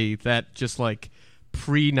comedy that just like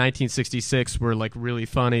pre-1966 were like really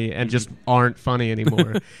funny and just aren't funny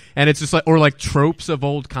anymore. And it's just like, or like tropes of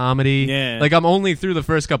old comedy. Yeah. Like I'm only through the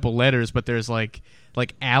first couple letters, but there's like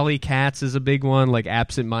alley cats is a big one, like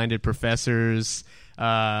absent-minded professors,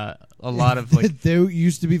 a lot of like They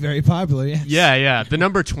used to be very popular, yes. yeah, the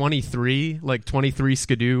number 23, like 23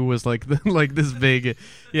 Skidoo was like like this big,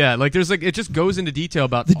 yeah, like there's like it just goes into detail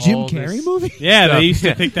about The Jim all Carrey this movie? Yeah, stuff. they used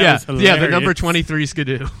to think that yeah, was hilarious. yeah, the number 23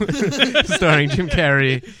 Skidoo, starring Jim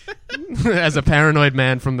Carrey as a paranoid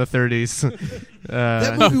man from the 30s.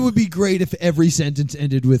 That movie would be great if every sentence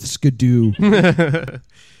ended with skidoo.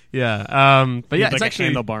 Yeah, but yeah, With, it's like actually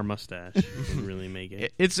a handlebar mustache. Would really make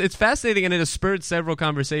it. it's fascinating, and it has spurred several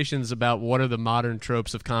conversations about what are the modern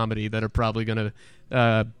tropes of comedy that are probably going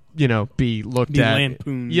to be looked Be at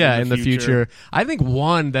lampooned in the future. I think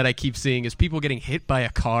one that I keep seeing is people getting hit by a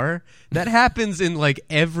car. That happens in like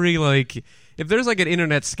every like. If there's like an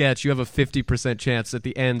internet sketch, you have a 50% chance at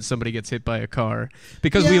the end somebody gets hit by a car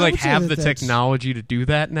because Yeah, we I like would say have that the that's- technology to do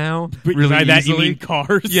that now. But really by that you easily. mean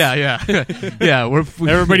cars? Yeah. Yeah.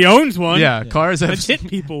 Everybody owns one. Yeah, cars have Let's hit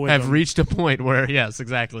people with have them. reached a point where yes,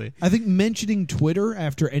 exactly. I think mentioning Twitter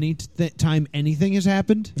after any time anything has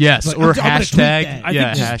happened. Yes, like, or I'm gonna tweet hashtag. that. I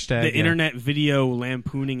Yeah, think just hashtag, the yeah. internet video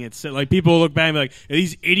lampooning it. So, like people look back and be like,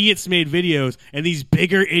 these idiots made videos, and these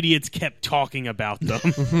bigger idiots kept talking about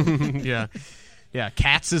them. Yeah,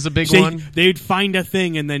 Cats is a big one. They'd find a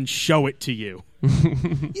thing and then show it to you.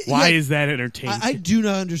 Why is that entertaining? I do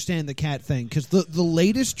not understand the cat thing because the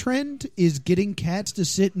latest trend is getting cats to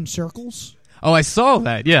sit in circles. Oh, I saw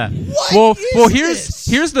that. Yeah. What Well, is here's this?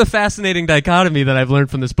 here's the fascinating dichotomy that I've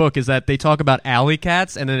learned from this book is that they talk about alley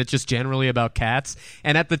cats and then it's just generally about cats.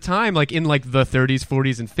 And at the time, like in like the 30s,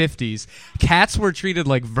 40s, and 50s, cats were treated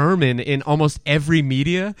like vermin in almost every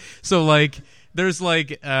media. So like, there's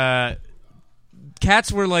like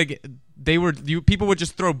cats were like. People would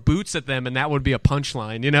just throw boots at them and that would be a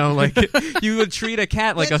punchline, you know, like you would treat a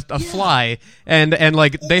cat like a fly and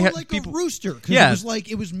like they Or had like people a rooster because Yeah. it was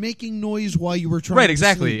like it was making noise while you were trying. right to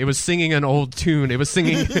exactly sleep. it was singing an old tune it was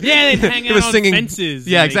singing yeah, they'd hang out it was on singing fences.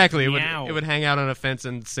 yeah and exactly they'd it meow. would hang out on a fence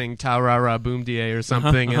and sing ta ra ra boom da or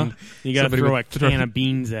something and You got to somebody throw a would throw- can of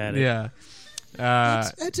beans at it. yeah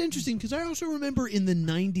That's interesting because I also remember in the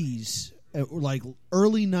 90s, like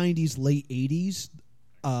early 90s, late 80s,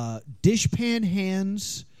 dishpan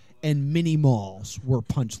hands and mini malls were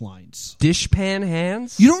punchlines. dishpan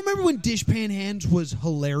hands You don't remember when dishpan hands was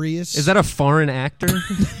hilarious? is that a foreign actor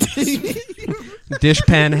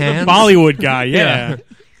dishpan hands Bollywood guy, yeah. Yeah.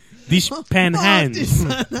 These pen hands.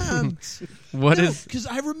 Dishpan hands. what is Because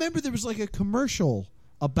I remember there was like a commercial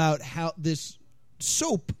about how this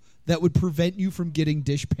soap that would prevent you from getting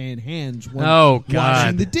dishpan hands when Oh, washing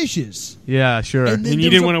God. the dishes. Yeah, sure. And then And you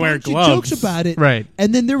there didn't was a wanna wear bunch of gloves. jokes about it, Right.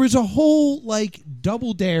 And then there was a whole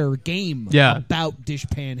Double Dare game Yeah. about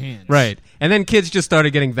dishpan hands. Right. And then kids just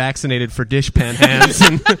started getting vaccinated for dishpan hands,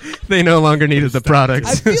 and they no longer needed the product.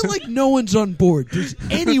 I feel like no one's on board. Does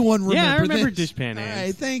anyone remember Yeah, I remember this? dishpan All hands.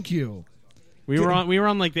 right, thank you. We were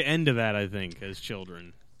on like the end of that, I think, as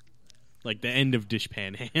children. Like the end of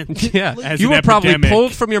dishpan hands. Yeah, As you an were probably epidemic.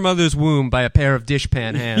 pulled from your mother's womb by a pair of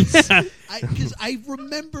dishpan hands. Because I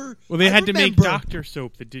remember. Well, they I had to make remember- Dr.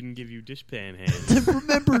 Soap that didn't give you dishpan hands. I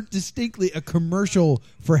remember distinctly a commercial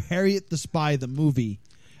for Harriet the Spy, the movie,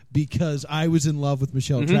 because I was in love with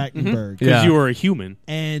Michelle Trachtenberg. Because Yeah. you were a human.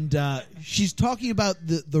 And she's talking about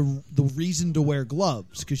the reason to wear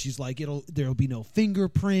gloves, because she's like, there'll be no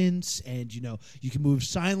fingerprints, and you can move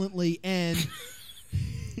silently, and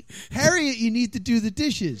Harriet, you need to do the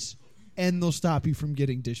dishes, and they'll stop you from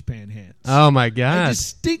getting dishpan hands. Oh my I god!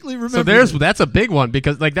 distinctly remember. So this. that's a big one,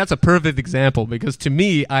 because that's a perfect example, because to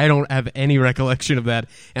me I don't have any recollection of that,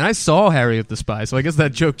 and I saw Harriet the Spy, so I guess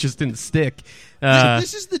that joke just didn't stick.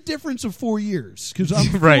 This is the difference of 4 years, because I'm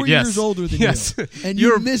 4 Right, yes. years older than Yes. you, and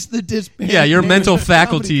You're- you missed the dishpan. Yeah, your hands mental comedy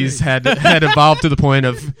faculties craze. had evolved to the point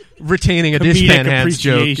of retaining a Comedic dishpan hands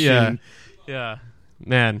joke. Yeah, appreciation. yeah,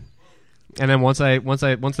 man. And then once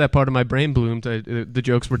that part of my brain bloomed, the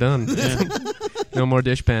jokes were done. No more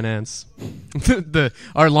dishpan hands.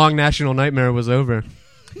 Our long national nightmare was over.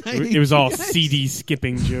 It was all CD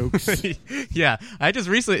skipping jokes. Yeah, I just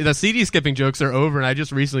recently the CD skipping jokes are over, and I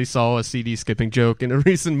just recently saw a CD skipping joke in a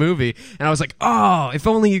recent movie, and I was like, oh, if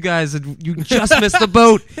only you just missed the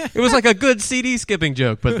boat. It was like a good CD skipping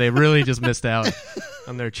joke, but they really just missed out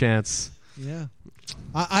on their chance. Yeah.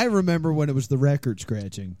 I remember when it was the record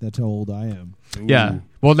scratching. That's how old I am. Yeah.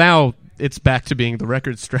 Well, now it's back to being the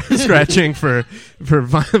record scratching for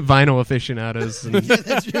vinyl aficionados and,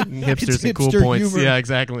 That's right. and hipsters It's and cool hipster points. humor. Yeah,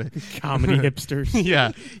 exactly. Comedy hipsters.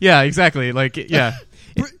 Yeah, exactly. Like, yeah.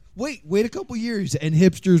 Wait a couple years, and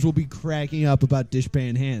hipsters will be cracking up about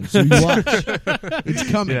dishpan hands. So you watch. It's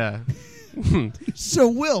coming. Yeah. So,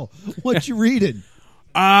 Will, what you reading?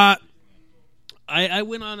 I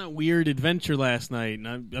went on a weird adventure last night,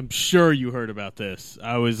 and I'm sure you heard about this.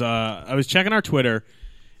 I was checking our Twitter,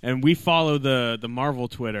 and we follow the Marvel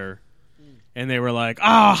Twitter, and they were like,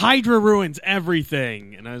 Hydra ruins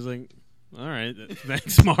everything. And I was like, all right,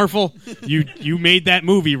 thanks, Marvel. You made that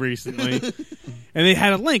movie recently. And they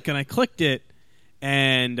had a link, and I clicked it,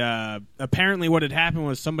 and apparently what had happened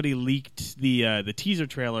was somebody leaked the teaser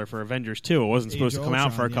trailer for Avengers 2. It wasn't supposed to come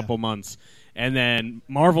out for a couple months. And then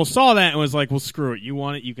Marvel saw that and was like, well, screw it. You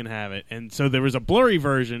want it, you can have it. And so there was a blurry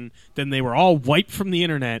version. Then they were all wiped from the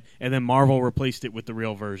internet. And then Marvel replaced it with the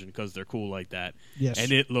real version because they're cool like that. Yes.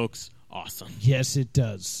 And it looks awesome. Yes, it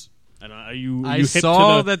does. And are you I hip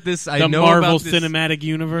saw to that this. I the know Marvel about this. Cinematic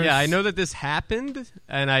Universe? Yeah, I know that this happened,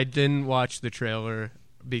 and I didn't watch the trailer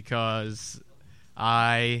because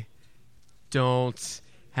I don't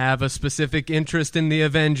have a specific interest in the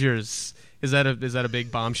Avengers. Is that a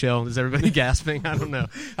big bombshell? Is everybody gasping? I don't know.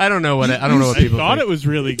 I don't know what I people thought think. it was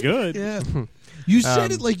really good. Yeah. You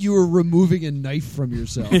said it like you were removing a knife from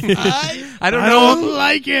yourself. I don't I know. don't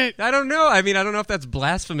like it. I don't know. I mean, I don't know if that's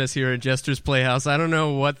blasphemous here at Jester's Playhouse. I don't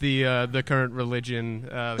know what the current religion,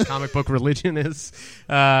 the comic book religion is.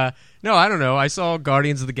 No, I don't know. I saw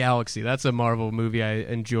Guardians of the Galaxy. That's a Marvel movie I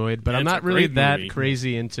enjoyed, but Yeah, I'm it's not a really great that movie.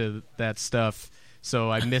 crazy into that stuff.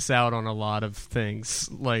 So I miss out on a lot of things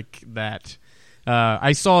like that.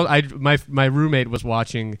 I saw my roommate was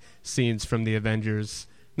watching scenes from the Avengers.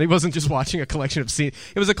 He wasn't just watching a collection of scenes.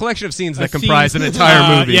 It was a collection of scenes that comprised an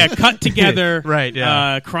entire movie. Yeah, cut together Right,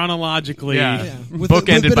 yeah. chronologically. Yeah. Yeah. With a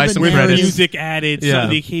Bookended bit by of a some With narrative. credits. music added, some Yeah. of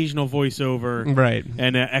the occasional voiceover, Right.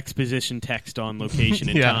 and exposition text on location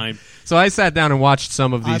and Yeah. time. So I sat down and watched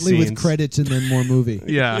some of these Oddly scenes. with credits and then more movie.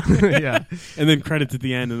 Yeah, yeah, And then credits at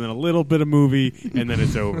the end, and then a little bit of movie, and then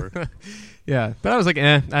it's over. yeah. But I was like,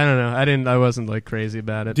 I don't know. I wasn't like crazy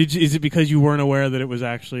about it. Is it because you weren't aware that it was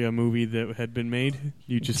actually a movie that had been made?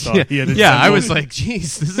 You just thought he had yeah, I assembled- was like,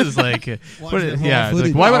 geez, this is like, Watch the whole yeah. footage.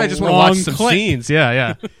 Like, why would I just want to watch Wrong some clip. scenes?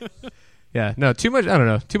 Yeah, yeah, yeah. No, too much. I don't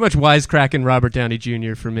know. Too much wisecracking Robert Downey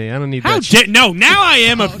Jr. for me. I don't need that. No, now I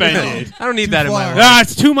am offended. I don't need Too that in my far. life.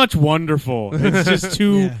 It's too much wonderful. It's just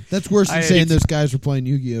too. Yeah. That's worse than I- saying it's- those guys were playing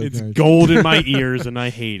Yu-Gi-Oh It's cards. gold in my ears, and I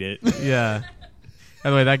hate it. Yeah. By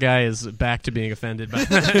the way, that guy is back to being offended by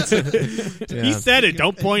that. He said it.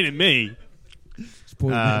 Don't point at me.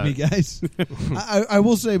 pointing at me, guys. I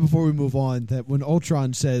will say before we move on that when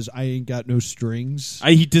Ultron says, I ain't got no strings.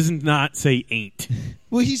 He does not say ain't.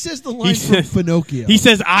 Well, he says the line from Pinocchio. He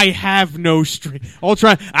says, I have no string.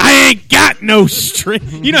 Ultron, I ain't got no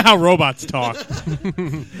string. You know how robots talk.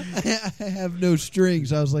 I have no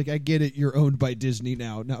strings. I was like, I get it. You're owned by Disney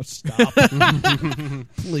now. Now stop.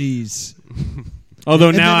 Please. Although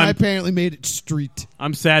and now I apparently made it street.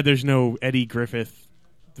 I'm sad there's no Eddie Griffith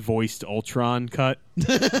voiced Ultron cut.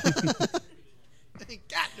 I ain't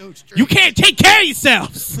got no strings. You can't take care of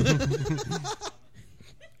yourselves.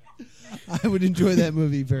 I would enjoy that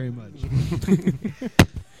movie very much.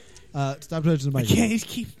 Stop touching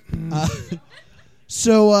the mic.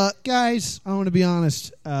 So, guys, I want to be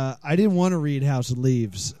honest. I didn't want to read House of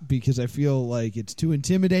Leaves because I feel like it's too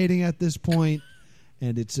intimidating at this point,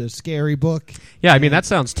 and it's a scary book. Yeah, I mean, that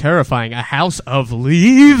sounds terrifying. A House of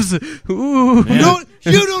Leaves? Ooh. Yeah.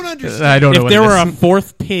 You don't understand. I don't know if what there it were is. a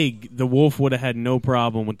fourth pig, the wolf would have had no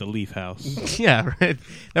problem with the Leaf House. Yeah, right.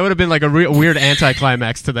 That would have been like a weird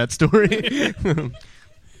anticlimax to that story.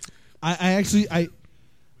 I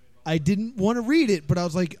didn't want to read it, but I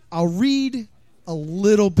was like, I'll read a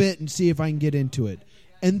little bit and see if I can get into it.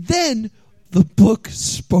 And then the book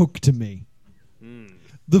spoke to me.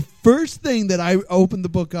 The first thing that I opened the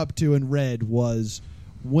book up to and read was,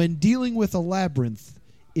 when dealing with a labyrinth,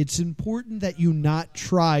 it's important that you not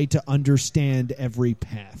try to understand every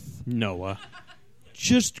path. Noah.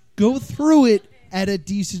 Just go through it at a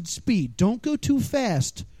decent speed. Don't go too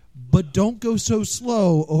fast, but don't go so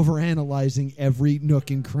slow overanalyzing every nook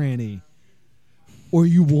and cranny, or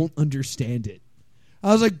you won't understand it.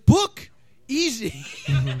 I was like, book, easy.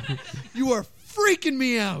 You are freaking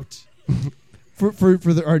me out. For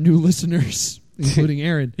our new listeners, including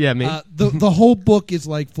Aaron. Yeah, me. The whole book is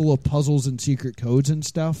like full of puzzles and secret codes and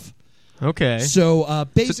stuff. Okay. So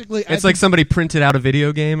basically, it's like somebody printed out a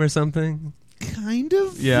video game or something? Kind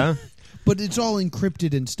of. Yeah. But it's all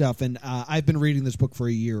encrypted and stuff. And I've been reading this book for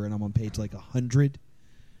a year, and I'm on page like 100.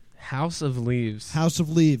 House of Leaves. House of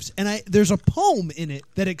Leaves. And there's a poem in it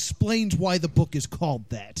that explains why the book is called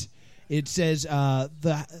that. It says,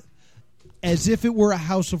 as if it were a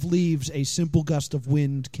house of leaves, a simple gust of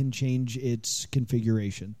wind can change its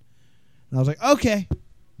configuration. And I was like, okay,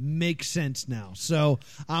 makes sense now. So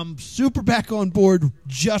I'm super back on board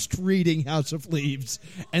just reading House of Leaves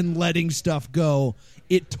and letting stuff go.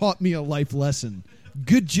 It taught me a life lesson.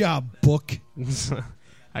 Good job, book.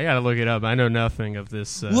 I gotta look it up. I know nothing of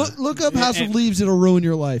this. Look up House of Leaves. It'll ruin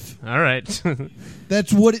your life. All right.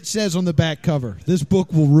 That's what it says on the back cover. This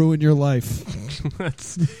book will ruin your life.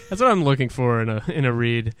 That's what I'm looking for in a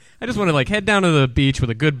read. I just want to like head down to the beach with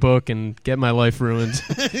a good book and get my life ruined.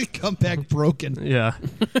 Come back broken. Yeah.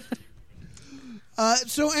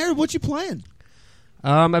 So, Aaron, what you playing?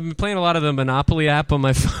 I've been playing a lot of the Monopoly app on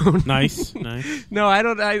my phone. Nice. No, I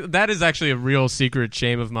don't. That is actually a real secret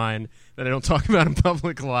shame of mine that I don't talk about in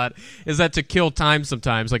public a lot, is that to kill time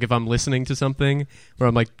sometimes, like if I'm listening to something where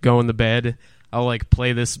I'm like going to bed, I'll like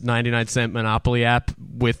play this 99-cent Monopoly app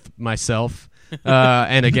with myself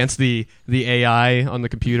and against the AI on the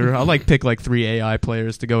computer. I'll like pick like 3 AI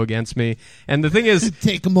players to go against me. And the thing is,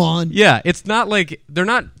 take them on. Yeah, it's not like they're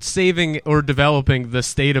not saving or developing the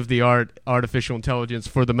state-of-the-art artificial intelligence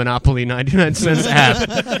for the Monopoly 99 cents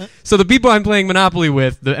app. So the people I'm playing Monopoly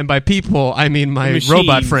with, and by people I mean my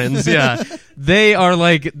robot friends, yeah, they're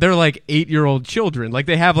like 8-year-old children. Like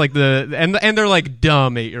they have like and they're like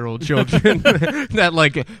dumb 8-year-old children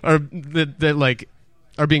that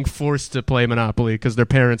are being forced to play Monopoly because their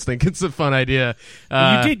parents think it's a fun idea.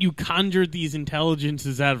 You conjured these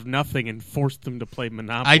intelligences out of nothing and forced them to play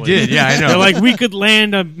Monopoly. I did, yeah, I know. They're like, we could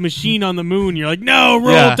land a machine on the moon. You're like, no,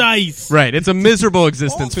 roll dice. Right, it's a miserable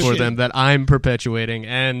existence for them that I'm perpetuating.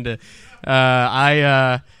 And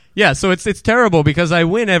yeah, so it's terrible because I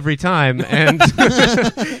win every time, and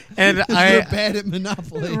and you're bad at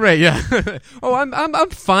Monopoly, right? Yeah. Oh, I'm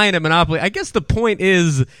fine at Monopoly. I guess the point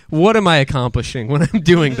is, what am I accomplishing when I'm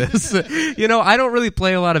doing this? I don't really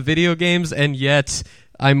play a lot of video games, and yet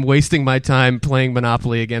I'm wasting my time playing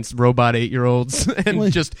Monopoly against robot 8-year-olds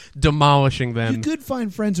and just demolishing them. You could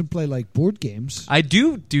find friends and play like board games. I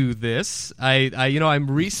do this.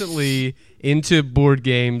 I'm recently into board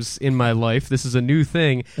games in my life. This is a new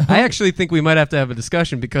thing. I actually think we might have to have a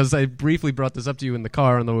discussion because I briefly brought this up to you in the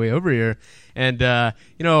car on the way over here. And, I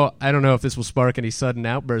don't know if this will spark any sudden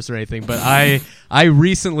outbursts or anything, but I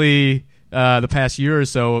recently... the past year or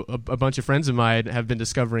so, a bunch of friends of mine have been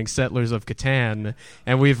discovering Settlers of Catan,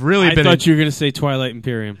 and we've really I thought you were going to say Twilight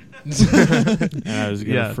Imperium. And I was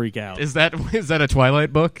going to freak out. Is that a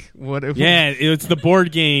Twilight book? Yeah, it's the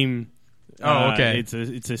board game Oh, okay.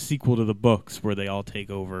 It's a sequel to the books where they all take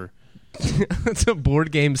over. It's a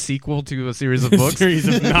board game sequel to a series of books. A series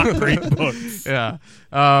of not great books. Yeah.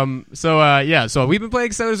 So we've been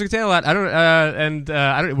playing Settlers of Catan a lot. I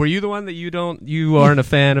don't. Were you the one that you aren't a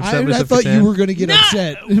fan of Settlers I of thought Catan? you were going to get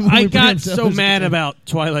upset. when I we put got on so Settlers of mad Catan. about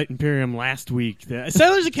Twilight Imperium last week.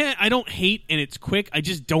 Settlers of Catan I don't hate, and it's quick. I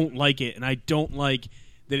just don't like it, and I don't like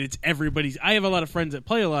that it's everybody's. I have a lot of friends that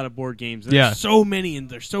play a lot of board games. And there's so many, and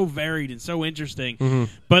they're so varied and so interesting.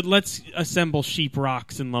 Mm-hmm. But let's assemble sheep,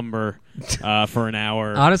 rocks, and lumber for an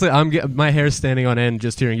hour. Honestly, my hair's standing on end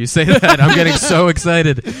just hearing you say that. I'm getting so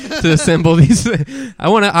excited to assemble these. I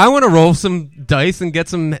want to roll some dice and get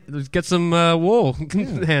some wool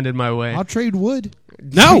handed my way. I'll trade wood.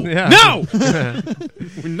 No, Yeah. no,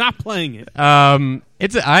 we're not playing it. I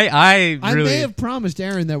Really may have promised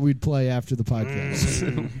Aaron that we'd play after the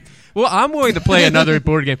podcast. Well, I'm willing to play another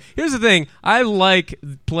board game. Here's the thing. I like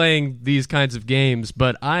playing these kinds of games,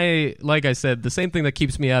 but like I said, the same thing that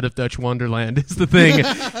keeps me out of Dutch Wonderland is the thing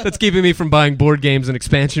that's keeping me from buying board games and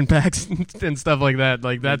expansion packs and stuff like that.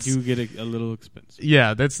 Like that's you get a little expensive.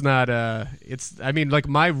 Yeah, that's not like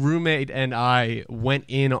my roommate and I went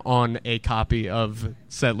in on a copy of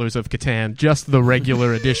Settlers of Catan, just the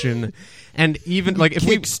regular edition. And even like if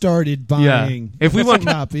we started buying, if we want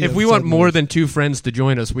Settlers. more than 2 friends to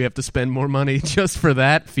join us, we have to spend more money just for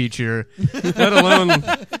that feature. Let alone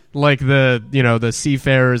like the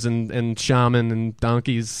seafarers and shaman and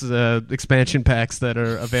donkeys expansion packs that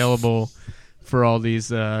are available for all these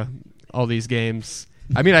games.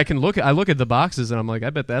 I mean, I look at the boxes and I'm like, I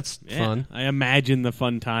bet that's fun. I imagine the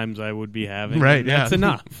fun times I would be having. Right? Yeah, that's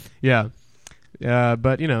enough. Yeah,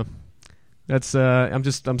 but that's I'm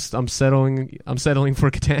settling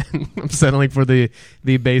for Catan. I'm settling for the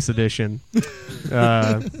base edition.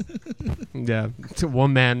 Yeah,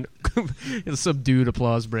 one man subdued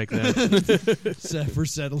applause break there. For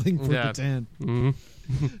settling for Catan. Mm-hmm.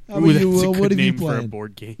 How about you, that's a Will? good What have you name for a played?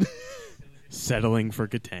 board game. Settling for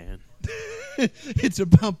Catan. It's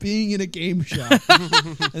about being in a game shop,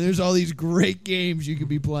 and there's all these great games you could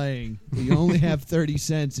be playing. But you only have 30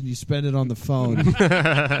 cents, and you spend it on the phone.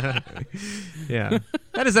 Yeah,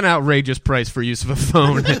 that is an outrageous price for use of a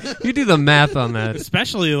phone. You do the math on that.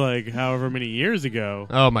 Especially like however many years ago.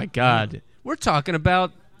 Oh my God, we're talking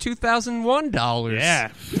about $2001.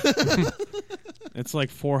 Yeah, it's like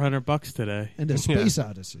 $400 today. And a Space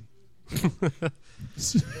Odyssey.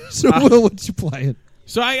 So, Will, what you playing?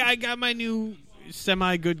 So I got my new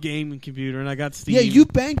semi-good gaming computer, and I got Steam. Yeah, you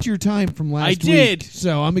banked your time from last week. I did.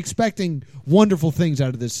 So I'm expecting wonderful things out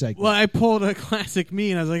of this segment. Well, I pulled a classic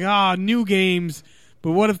me, and I was like, new games,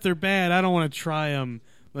 but what if they're bad? I don't want to try them.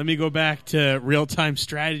 Let me go back to real-time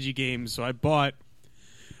strategy games. So I bought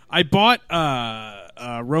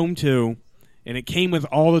Rome 2, and it came with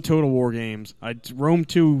all the Total War games. Rome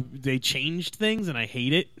 2, they changed things, and I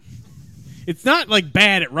hate it. It's not like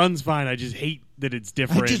bad, it runs fine. I just hate that it's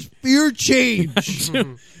different. I just fear change.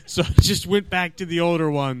 So I just went back to the older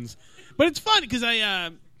ones. But it's fun because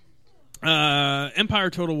Empire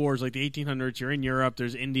Total War is like the 1800s. You're in Europe,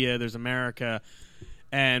 there's India, there's America.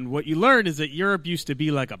 And what you learn is that Europe used to be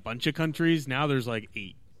like a bunch of countries. Now there's like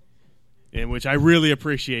 8. And which I really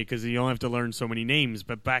appreciate because you don't have to learn so many names.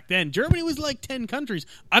 But back then, Germany was like 10 countries.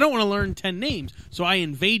 I don't want to learn 10 names. So I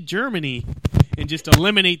invade Germany and just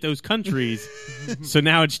eliminate those countries. So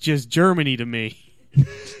now it's just Germany to me.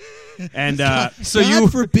 And God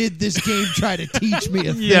forbid this game try to teach me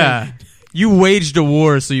a thing. Yeah. You waged a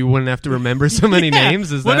war so you wouldn't have to remember so many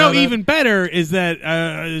names? Is that even better is that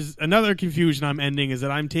is another confusion I'm ending is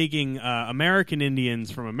that I'm taking American Indians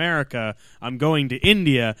from America. I'm going to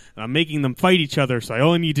India, and I'm making them fight each other, so I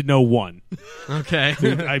only need to know one. Okay.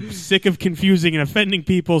 I'm sick of confusing and offending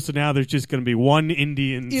people, so now there's just going to be one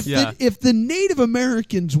Indian. If the Native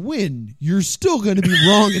Americans win, you're still going to be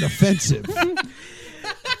wrong and offensive.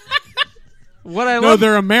 What I No, love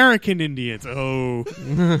they're American Indians. Oh.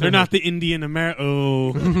 They're not the Indian American.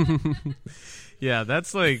 Oh. Yeah,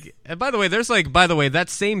 that's like. And by the way, that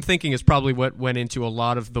same thinking is probably what went into a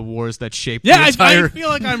lot of the wars that shaped the entire I feel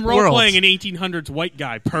like I'm world. role-playing an 1800s white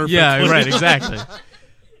guy. Perfect. Yeah, right, exactly.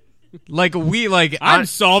 I'm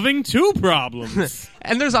solving 2 problems.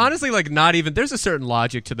 And there's honestly there's a certain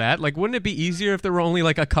logic to that. Like, wouldn't it be easier if there were only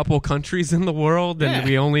like a couple countries in the world and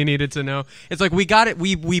we only needed to know? It's like we got it.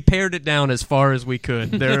 We pared it down as far as we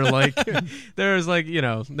could. There now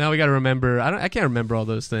we got to remember. I can't remember all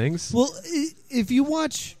those things. Well, if you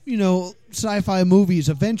watch, sci-fi movies,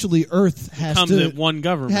 eventually Earth has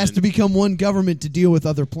to become one government to deal with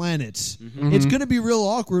other planets. Mm-hmm. It's going to be real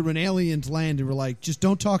awkward when aliens land and we're like, just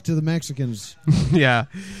don't talk to the Mexicans. Yeah.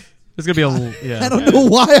 There's gonna be a little, I don't know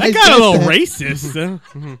why I got said a little that.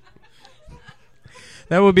 racist.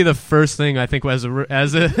 That would be the first thing I think as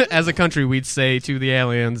a country we'd say to the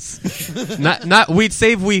aliens. We'd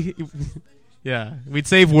save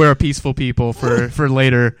we're a peaceful people for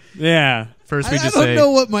later. Yeah. First we I just don't say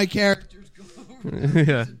know what my character's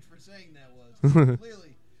yeah. for saying that was.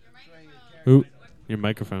 Clearly. Ooh, your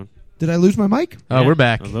microphone. Did I lose my mic? Oh, we're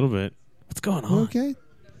back. A little bit. What's going on? Okay.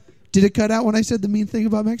 Did it cut out when I said the mean thing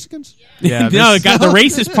about Mexicans? Yeah, No, it got the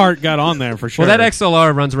racist part got on there for sure. Well, that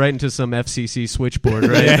XLR runs right into some FCC switchboard,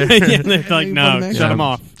 right? yeah, there. yeah, they're like, no, Yeah. shut them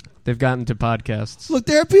off. They've gotten to podcasts. Look,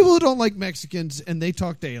 there are people who don't like Mexicans, and they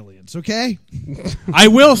talk to aliens, okay? I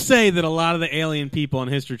will say that a lot of the alien people on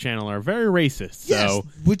History Channel are very racist. Yes, So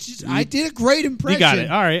which is, I did a great impression. you got it.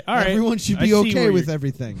 All right. Everyone should I be see okay where with you're-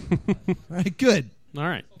 everything. All right, good. All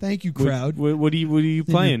right. Thank you, crowd. What are you In the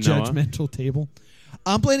playing, Noah? judgmental table.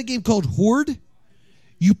 I'm playing a game called Horde.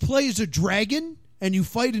 You play as a dragon, and you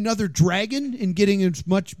fight another dragon and getting as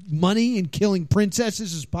much money and killing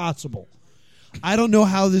princesses as possible. I don't know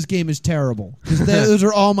how this game is terrible, because those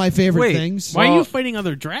are all my favorite Wait, things. Why are Well- you fighting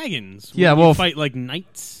other dragons? Yeah, You well, fight like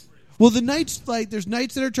knights. Well, the knights, like, there's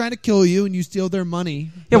knights that are trying to kill you, and you steal their money.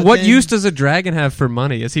 Yeah, But what then- use does a dragon have for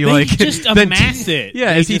money? Is he They like just then amass it.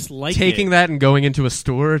 Yeah, They is he just like taking it. that and going into a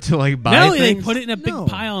store to like buy No, they things? put it in a big No.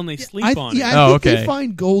 pile and they sleep on it. I Oh, think they okay.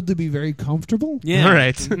 find gold to be very comfortable. Yeah. All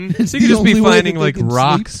right. Mhm. So you could just the be only way finding that they like can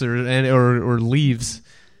rocks or leaves.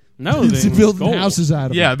 No, It's they building gold. houses out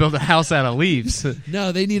of Yeah, it. build a house out of leaves.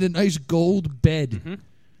 No, they need a nice gold bed. Mm-hmm.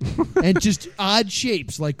 And just odd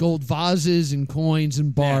shapes like gold vases and coins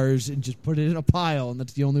and bars and just put it in a pile, and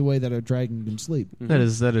that's the only way that a dragon can sleep. That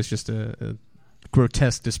is just a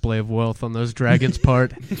grotesque display of wealth on those dragons'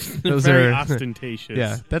 part. Those Very are ostentatious.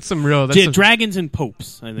 yeah. That's some real. That's Yeah, some, dragons and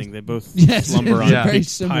popes. I think they both Yes, slumber on they're very big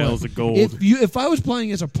similar. piles of gold, If I was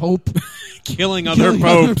playing as a pope, killing other killing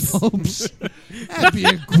other popes. popes, that'd be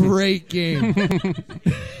a great game.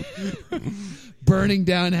 Burning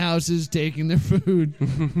down houses, taking their food.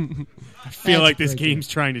 I feel That's like this a great game's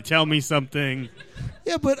trying to tell me something.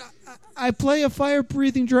 Yeah, but I play a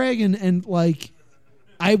fire-breathing dragon, and like,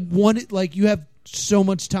 I wanted you have so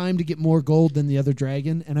much time to get more gold than the other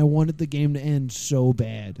dragon, and I wanted the game to end so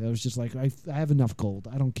bad. I was just like, I have enough gold.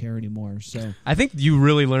 I don't care anymore. So I think you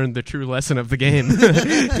really learned the true lesson of the game.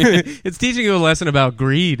 It's teaching you a lesson about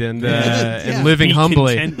greed and and living Be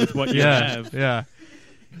humbly. content with what you Yeah, have. yeah,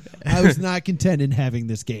 I was not content in having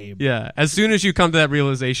this game. yeah. As soon as you come to that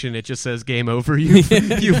realization, it just says "Game over."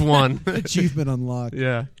 You've won. Achievement unlocked.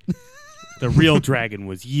 Yeah. The real dragon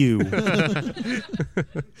was you.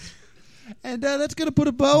 And that's going to put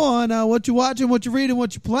a bow on what you're watching, what you're reading,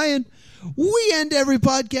 what you're playing. We end every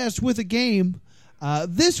podcast with a game.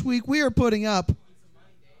 This week, we are putting up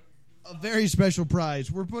a very special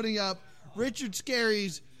prize. We're putting up Richard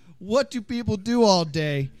Scarry's What Do People Do All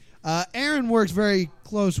Day? Aaron works very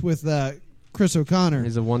close with Chris O'Connor.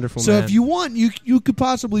 He's a wonderful So man. if you want, you could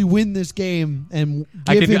possibly win this game and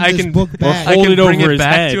I give him this book back. I Hold can it bring over it his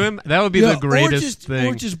back head. to him. That would be Yeah, the greatest or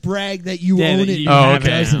thing. just brag that you Yeah, own that it. you have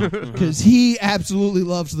it now. Because he absolutely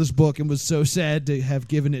loves this book and was so sad to have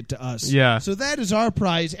given it to us. Yeah. So that is our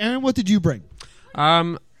prize. Aaron, what did you bring?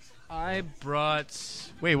 I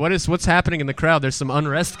brought. Wait, what's happening in the crowd? There's some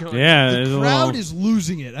unrest going. Yeah, The there's a crowd little- is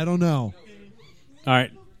losing it. I don't know. All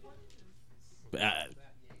right.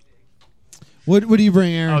 What do you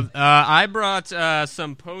bring, Aaron? I brought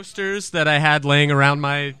some posters that I had laying around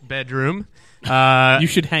my bedroom. You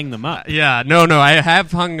should hang them up. Yeah, no, I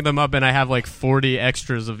have hung them up, and I have like 40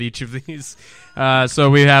 extras of each of these. So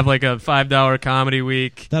we have like a $5 comedy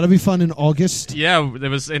week. That'll be fun in August. Yeah, it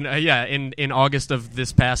was in August of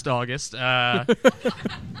this past August.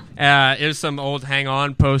 Here's some old Hang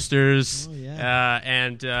On posters. Oh, yeah.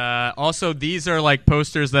 And also these are like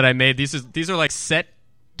posters that I made. These are like set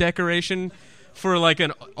decoration for like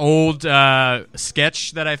an old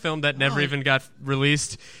sketch that I filmed that never even got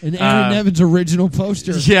released. And Aaron Nevin's original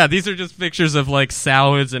poster. Yeah, these are just pictures of like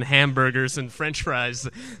salads and hamburgers and French fries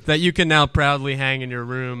that you can now proudly hang in your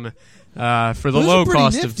room for the Those are low pretty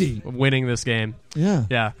cost nifty. of winning this game. Yeah.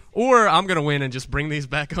 Yeah, or I'm gonna win and just bring these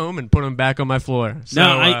back home and put them back on my floor. So,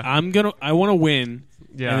 No, I want to win.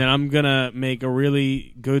 Yeah. And then I'm gonna make a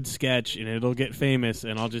really good sketch, and it'll get famous,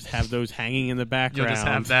 and I'll just have those hanging in the you'll background. just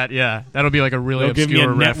have that. Yeah, that'll be like a really They'll give obscure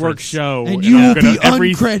me a network reference. show, And you I'm will gonna-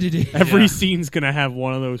 be uncredited. Every Yeah. scene's gonna have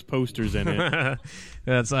one of those posters in it.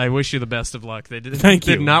 I wish you the best of luck. They did Thank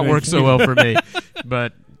you. not Thank work so you. well for me,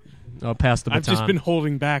 but I'll pass the I've baton. just been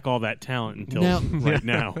holding back all that talent until Now- right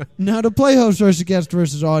now. Now, to play host versus guest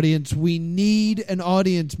versus audience, we need an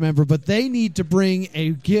audience member, but they need to bring a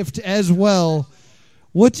gift as well.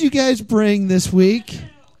 What do you guys bring this week?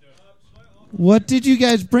 What did you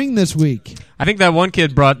guys bring this week? I think that one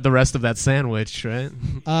kid brought the rest of that sandwich, right?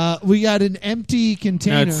 We got an empty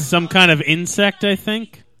container. It's some kind of insect, I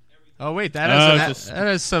think. Oh wait, that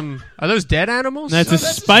has some. Are those dead animals? That's a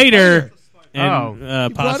that's a spider. spider. And You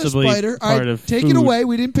brought possibly a spider. All part right, of take food. it away.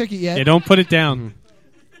 We didn't pick it yet. Yeah, don't put it down.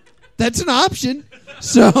 That's an option.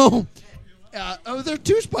 So, there are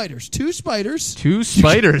two spiders. Two spiders. Two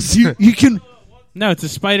spiders. You can. No, it's a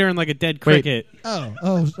spider and like a dead cricket. Oh,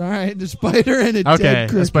 all right. A spider and a Okay, dead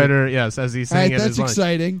cricket. a spider. Yes, as he's All right, saying it. that's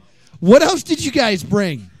exciting. What else did you guys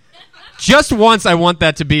bring? Just once, I want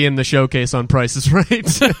that to be in the showcase on Price is Right.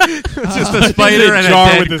 Just a spider and a jar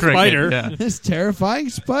dead with the cricket. spider. Yeah. This terrifying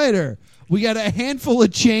spider. We got a handful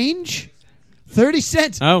of change. 30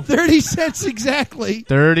 cents. Oh. 30 cents exactly.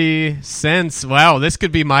 30 cents. Wow, this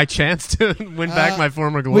could be my chance to win back my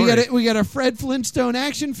former glory. We got a Fred Flintstone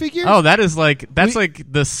action figure. Oh, that's like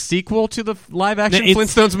the sequel to the live action It's-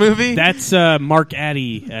 Flintstones movie. That's Mark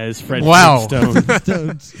Addy as Fred Wow. Flintstone.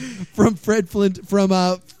 Flintstones from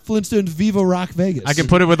Flintstones Viva Rock Vegas. I can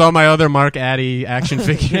put it with all my other Mark Addy action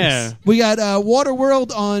figures. Yeah. We got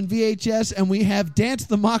Waterworld on VHS, and we have Dance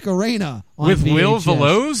the Macarena on With VHS. Will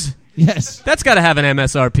Veloz? Yes. That's got to have an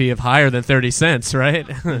MSRP of higher than 30 cents, right?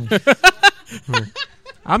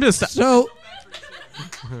 I'm just. So,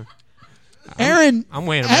 Aaron, I'm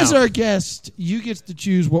weighing 'em as out. our guest, you get to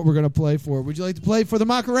choose what we're going to play for. Would you like to play for the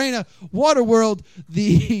Macarena, Waterworld,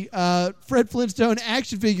 the Fred Flintstone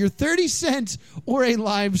action figure, 30 cents, or a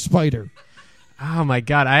live spider? Oh my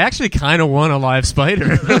god! I actually kind of want a live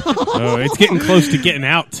spider. Oh, it's getting close to getting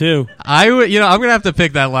out too. I would, I'm gonna have to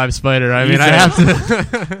pick that live spider. I mean, I have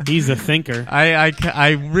to. He's a thinker. I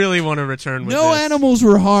really want to return with No this. animals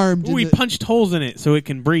were harmed. Ooh, he punched holes in it so it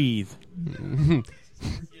can breathe.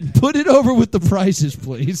 Put it over with the prices,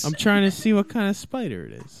 please. I'm trying to see what kind of spider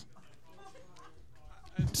it is.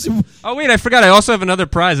 Oh wait, I forgot. I also have another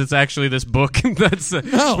prize. It's actually this book. That's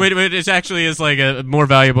No. wait. It actually is like more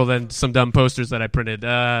valuable than some dumb posters that I printed.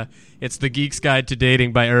 It's the Geek's Guide to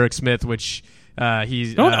Dating by Eric Smith, which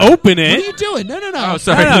he's Don't open What are it. you doing? No. Oh,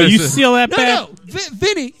 sorry. No, you This is- seal that No, back.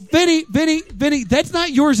 Vinny, that's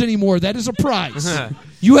not yours anymore. That is a prize.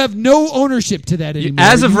 You have no ownership to that anymore.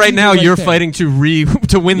 As of You right leave it now, you're there. fighting to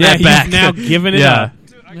win Yeah, that he's back. now giving it Yeah. up.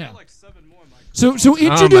 Yeah. So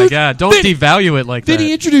introduce. Oh my god! Don't Vinny, devalue it like Vinny,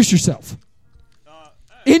 that. introduce yourself.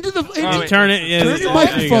 Into the You turn it. Yeah, turn your there you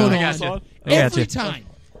microphone go. on I got you. every time.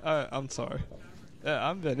 I'm sorry. Yeah,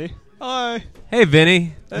 I'm Vinny. Hi. Hey,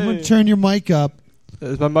 Vinny. I'm gonna turn your mic up.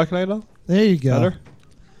 Is my mic now? There you go. Better?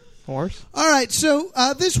 Worse? All right, so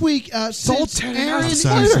this week, since turn it Aaron off. is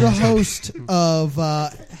Sorry. the host of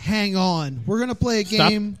Hang On, we're going to play a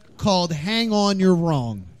game called Hang On, You're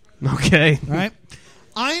Wrong. Okay. All right?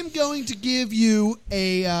 I am going to give you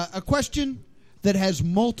a question that has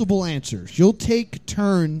multiple answers. You'll take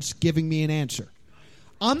turns giving me an answer.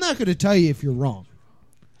 I'm not going to tell you if you're wrong.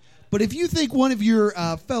 But if you think one of your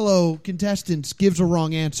fellow contestants gives a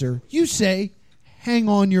wrong answer, you say, hang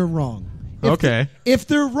on, you're wrong. Okay. If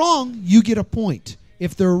they're wrong, you get a point.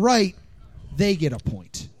 If they're right, they get a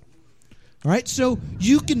point. All right? So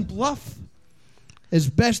you can bluff as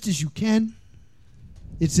best as you can.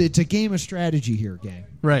 It's a game of strategy here, gang.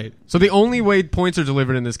 Right. So the only way points are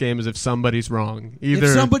delivered in this game is if somebody's wrong. Either.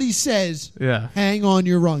 If somebody says, Yeah. hang on,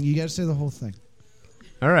 you're wrong, you got to say the whole thing.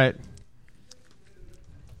 All right.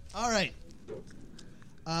 All right.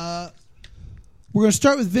 We're going to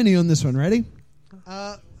start with Vinny on this one. Ready?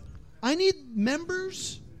 I need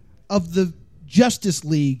members of the Justice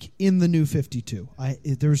League in the New 52.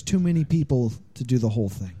 There's too many people to do the whole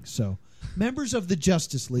thing. So, members of the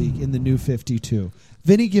Justice League in the New 52.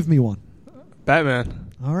 Vinny, give me one. Batman.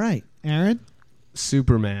 All right. Aaron?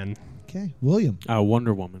 Superman. Okay. William?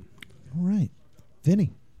 Wonder Woman. All right.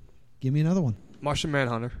 Vinny? Give me another one. Martian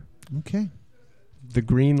Manhunter. Okay. The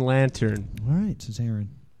Green Lantern. All right, says Aaron.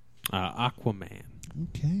 Aquaman.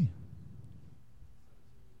 Okay.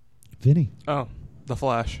 Vinny? Oh, The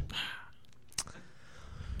Flash.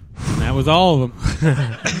 And that was all of them.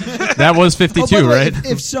 That was 52, by the way, right?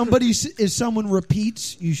 If someone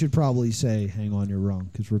repeats, you should probably say, hang on, you're wrong,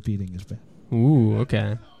 because repeating is bad. Ooh,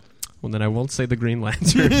 okay. Well, then I won't say the Green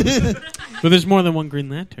Lantern. But there's more than one Green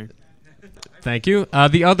Lantern. Thank you.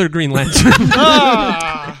 The other Green Lantern.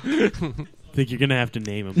 I think you're gonna have to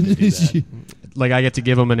name him. To do that. Like I get to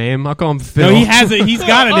give him a name. I'll call him Phil. No, he has it. He's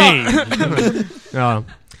got a name.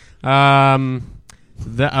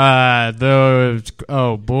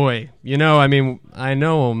 Oh boy. I mean, I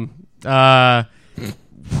know him.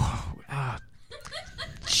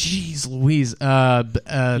 Jeez Louise.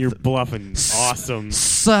 You're bluffing. Awesome.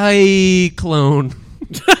 Cyclone.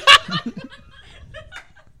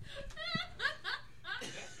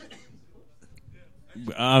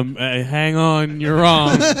 Hang on, you're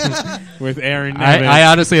wrong. With Aaron Nevis. I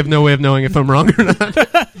honestly have no way of knowing if I'm wrong or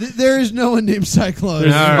not. There is no one named Cyclone.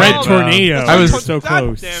 There's All Red right. Tornado. I was- so God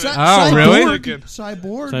close. damn it. Oh, really?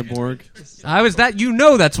 Cyborg. Cyborg. I was that. You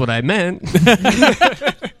know that's what I meant.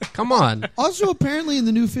 Come on. Also, apparently in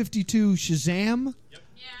the new 52, Shazam,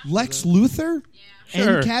 Lex Luthor,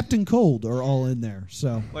 Sure. and Captain Cold are all in there.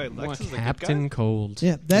 So, Wait, Lex is a good Captain Cold.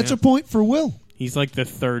 yeah, that's Yeah. a point for Will. He's like the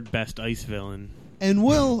third best ice villain. And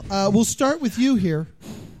Will, we'll start with you here.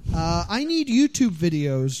 I need YouTube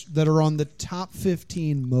videos that are on the top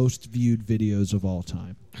 15 most viewed videos of all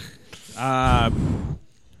time.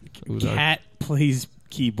 Cat plays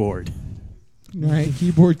keyboard. All right,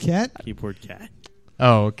 Keyboard Cat, Keyboard cat.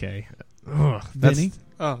 Oh, okay. Ugh, that's Vinny, guy.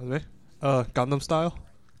 Oh, really? Gundam style?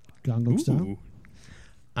 Gangnam Style.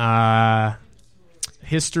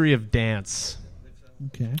 History of dance.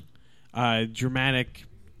 Okay. Dramatic.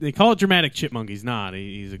 They call it dramatic chipmunk. He's not.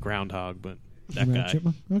 He's a groundhog, but that Dramatic guy.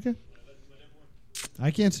 Chipmunk? Okay.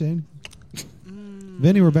 I can't say any.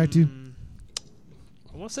 Vinny, we're back to you.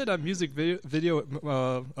 I want to say that music video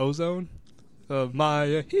Ozone.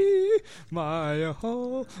 Maya he, Maya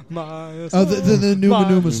ho, Maya. Oh, the Numa Maya.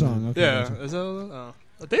 Numa song. Okay. Yeah, is that,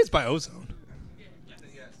 I think it's by Ozone.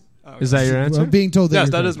 Is that your answer? Well, being told that. Yes,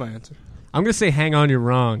 you're that correct. is my answer. I'm gonna say, hang on, you're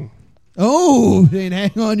wrong. Oh, then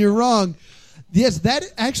hang on, you're wrong. Yes, that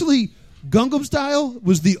actually, Gangnam Style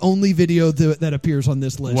was the only video that appears on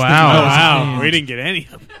this list. Wow. that Oh, was wow. banned. We didn't get any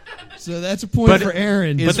of them. So that's a point But for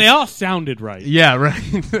Aaron. But they all sounded right. Yeah,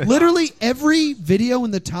 right. Literally every video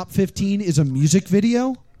in the top 15 is a music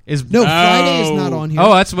video. Is No, Friday is not on here.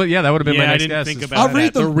 Oh, that's what. Yeah, that would have been Yeah, my I next didn't guess. think is- about I'll that.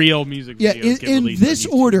 read The them. real music Yeah, videos get in released on this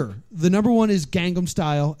YouTube. order, the number one is Gangnam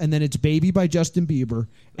Style, and then it's Baby by Justin Bieber,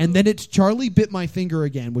 and then it's Charlie Bit My Finger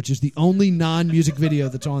Again, which is the only non-music video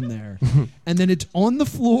that's on there. And then it's On the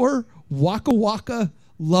Floor, Waka Waka,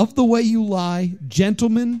 Love the Way You Lie,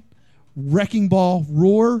 Gentleman, Wrecking Ball,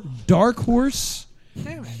 Roar, Dark Horse,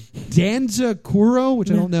 Danza Kuro, which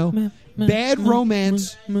I don't know, Bad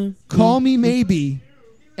Romance, Call Me Maybe,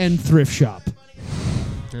 and Thrift Shop.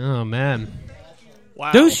 Oh man.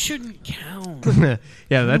 Wow. Those shouldn't count.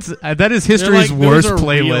 Yeah, that is history's like, worst those are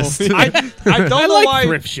playlist. real. I don't I know like why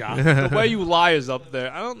Thrift Shop. the way you lie is up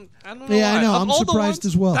there. I don't know. Yeah, I why. know. Of I'm all the surprised ones,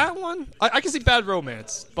 as well. That one, I can see Bad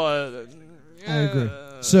Romance, but I agree.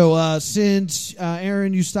 So since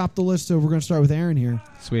Aaron, you stopped the list, so we're going to start with Aaron here.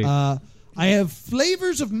 Sweet. I have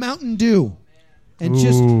flavors of Mountain Dew, and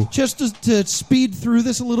Ooh. just to speed through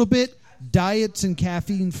this a little bit, diets and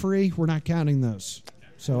caffeine free. We're not counting those.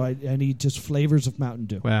 So I need just flavors of Mountain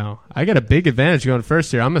Dew. Wow, I got a big advantage going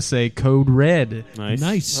first here. I'm gonna say Code Red. Nice.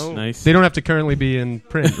 Nice. Oh. Nice. They don't have to currently be in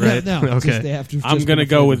print, right? no, it's okay. just they have to. I'm just going to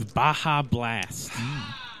get a go flavor. with Baja Blast.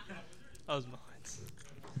 that was mine.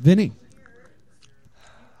 Vinny.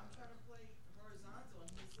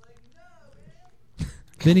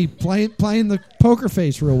 Vinny playing the poker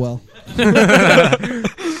face real well.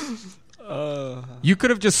 You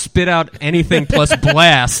could have just spit out anything plus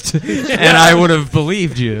blast, and I would have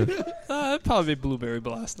believed you. It'd probably be Blueberry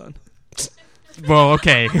Blast then. Well,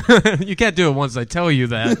 okay. You can't do it once I tell you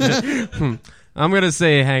that. I'm gonna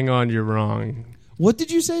say, hang on, you're wrong. What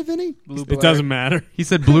did you say, Vinny? Blueberry. It doesn't matter. He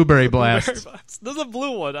said Blueberry Blueberry Blast. Blast. There's a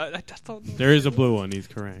blue one. I just don't. There is a blue one. He's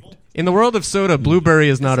correct. In the world of soda, blueberry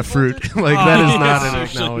is not a fruit. Like that is not an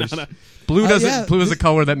Actually acknowledged. not a- Blue doesn't. yeah, Blue is a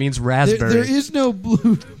color that means raspberry. There is no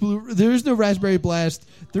blue. There is no raspberry blast.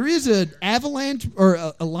 There is an avalanche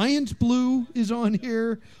or alliance blue is on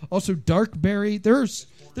here. Also, dark berry. There's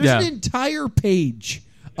Yeah. an entire page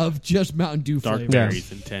of just Mountain Dew Dark flavors. Yeah.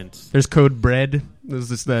 berry's intense. There's Code Bread. There's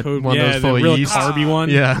this that Code- one yeah, that was full the of real yeast. carby one.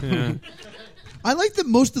 Yeah. I like that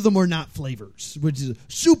most of them are not flavors, which is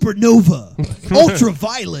supernova,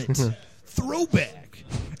 ultraviolet, throwback,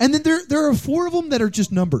 and then there are 4 of them that are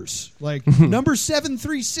just numbers, like number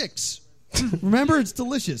 736. Remember, it's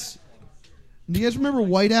delicious. Do you guys remember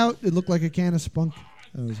Whiteout? It looked like a can of spunk.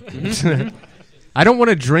 That was- I don't want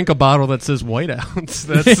to drink a bottle that says Whiteout.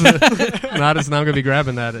 That's not. It's not going to be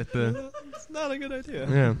grabbing that at the. It's not a good idea.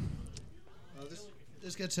 Yeah.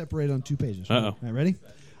 This gets separated on 2 pages. Uh-oh. All right, ready?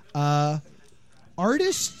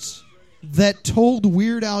 Artists that told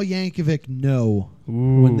Weird Al Yankovic no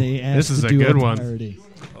when they asked this is to a do good a one. parody.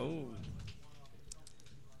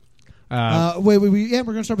 Oh. Wait. Yeah,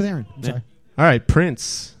 we're going to start with Aaron. I'm sorry. All right,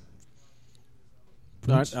 Prince.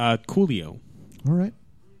 Coolio. All right.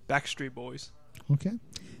 Backstreet Boys. Okay.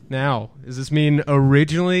 Now, does this mean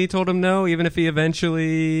originally told him no, even if he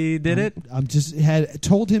eventually did it? I'm just had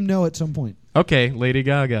told him no at some point. Okay, Lady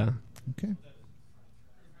Gaga. Okay.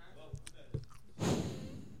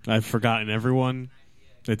 I've forgotten everyone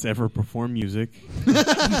that's ever performed music.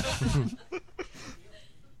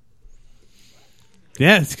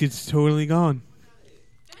 Yeah, it's totally gone.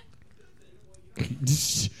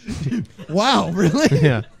 Wow, really?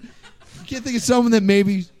 Yeah. You can't think of someone that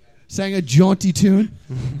maybe sang a jaunty tune?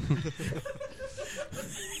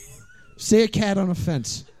 Say a cat on a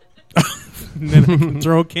fence. And then I can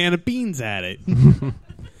throw a can of beans at it.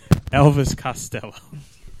 Elvis Costello.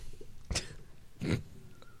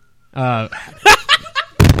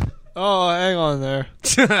 Oh, hang on there.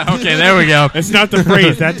 Okay, there we go. That's not the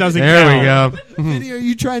phrase. That doesn't There count. we go. Vinny, are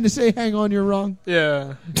you trying to say, hang on, you're wrong?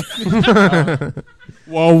 Yeah.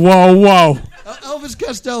 Whoa, whoa, whoa. Elvis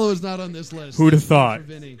Costello is not on this list. Who'd have thought? For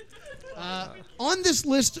Vinny. On this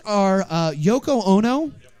list are Yoko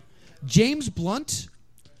Ono, James Blunt,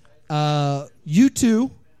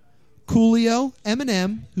 U2, Coolio,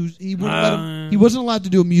 Eminem, he wasn't allowed to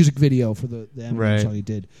do a music video for the Eminem Right. song he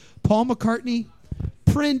did. Paul McCartney,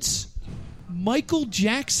 Prince, Michael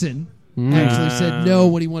Jackson actually said no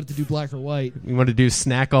when he wanted to do Black or White. You want to do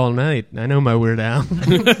Snack All Night? I know my Weird Al.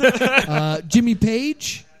 Jimmy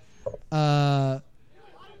Page,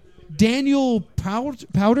 Daniel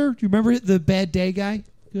Powder. Do you remember the Bad Day guy?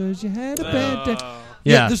 Because you had a bad day.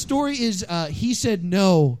 Yeah. The story is he said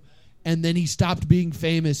no, and then he stopped being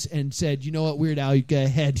famous and said, "You know what, Weird Al, you go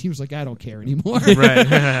ahead." He was like, "I don't care anymore.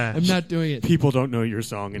 Right. I'm not doing it." People don't know your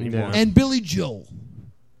song anymore. Yeah. And Billy Joel.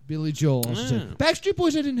 Billy Joel also said. Backstreet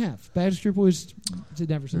Boys I didn't have. Backstreet Boys did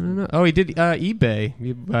never say I don't that. know. Oh, he did eBay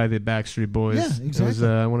by the Backstreet Boys. Yeah, exactly. It was,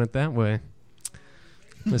 I went it that way.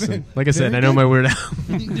 Listen, like I said, Very I know good. my Weird Al.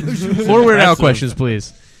 More More Weird Al questions,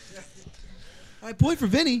 please. All right, point for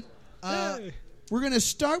Vinny. We're going to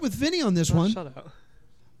start with Vinny on this one. Shut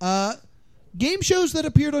up. Game shows that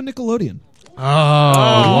appeared on Nickelodeon.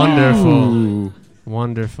 Oh, wonderful.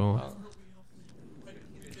 Wonderful.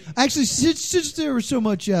 Actually, since there was so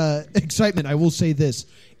much excitement, I will say this.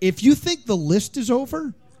 If you think the list is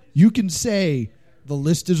over, you can say the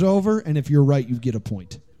list is over, and if you're right, you get a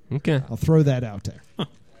point. Okay. I'll throw that out there. All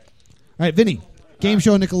right, Vinny. Game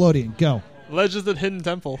show on Nickelodeon. Go. Legends of the Hidden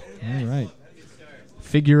Temple. All right.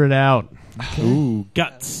 Figure it out. Ooh,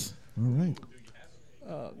 Guts. All right.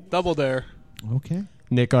 Double Dare. Okay.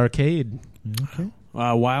 Nick Arcade. Okay.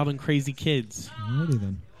 Wild and Crazy Kids. Alrighty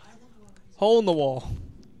then. Hole in the Wall.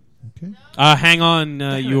 Okay. Hang on,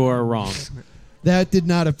 you are wrong. That did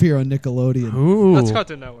not appear on Nickelodeon. Ooh. That's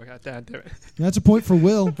Cartoon Network. God damn it. That's a point for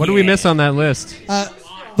Will. What do we miss on that list?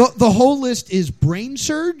 The whole list is Brain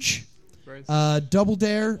Surge, Brain Double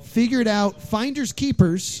Dare, Figure It Out, Finders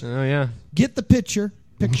Keepers, Oh, yeah. Get the Picture,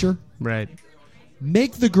 Right.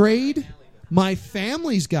 Make the Grade, My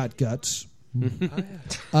Family's Got Guts,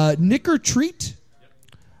 Nick or Treat,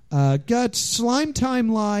 Guts, Slime Time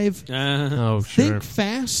Live, Oh, sure. Think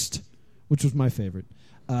Fast, which was my favorite,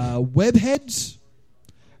 Webheads,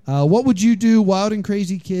 What Would You Do, Wild and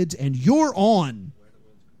Crazy Kids, and You're On.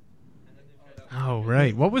 Oh,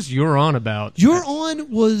 right. What was You're On about? You're On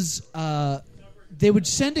was they would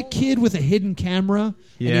send a kid with a hidden camera, and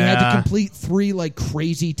he had to Yeah. complete 3 like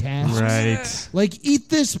crazy tasks, Right. like eat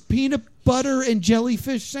this peanut butter and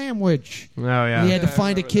jellyfish sandwich. Oh, And you yeah. had to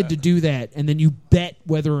find a remember kid that. to do that, and then you bet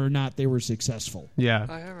whether or not they were successful. Yeah.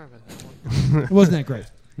 I remember that one. It wasn't that great.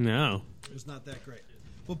 No. It was not that great.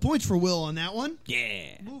 Well, points for Will on that one.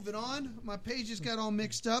 Yeah. Moving on. My pages got all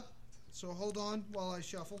mixed up, so hold on while I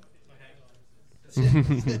shuffle. So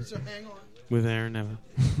hang on. With Aaron Never.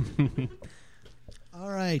 All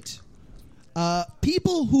right.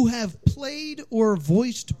 People who have played or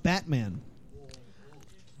voiced Batman.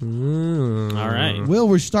 Mm. All right. Will,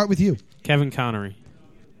 we'll start with you. Kevin Conroy.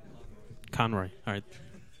 All right.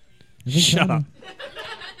 Shut up.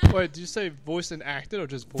 Wait, did you say voiced and acted or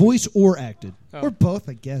just Voice or acted. Oh. Or both,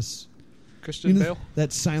 I guess. Christian You know, Bale?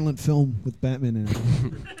 that silent film with Batman in it.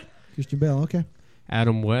 Christian Bale, okay.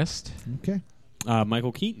 Adam West. Okay.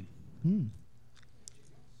 Michael Keaton.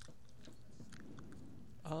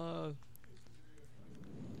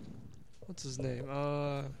 What's his name?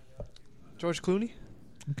 George Clooney?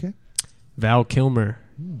 Okay. Val Kilmer.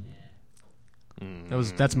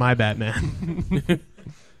 That's my Batman.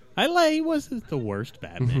 He wasn't the worst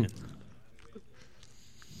Batman.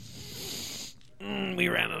 We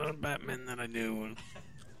ran out of Batman that I knew.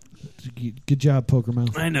 Good job, Poker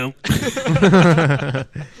Mouth. I know.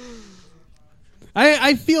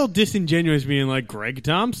 I feel disingenuous being like Greg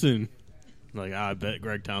Thompson. Like, I bet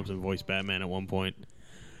Greg Thompson voiced Batman at one point.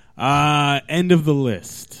 End of the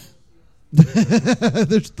list.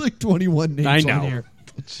 There's like 21 names I know. on here.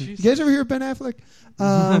 You guys ever hear of Ben Affleck?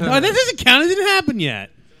 Oh, that doesn't count. It didn't happen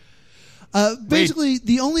yet. Basically,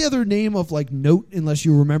 the only other name of like note, unless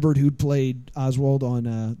you remembered who'd played Oswald on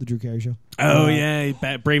the Drew Carey Show. Oh yeah,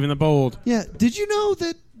 Brave and the Bold. Yeah. Did you know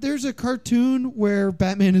that there's a cartoon where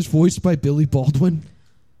Batman is voiced by Billy Baldwin?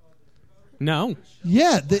 No.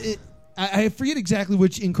 Yeah. I forget exactly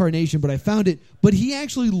which incarnation, but I found it. But he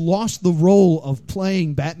actually lost the role of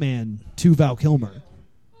playing Batman to Val Kilmer.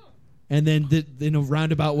 And then, in a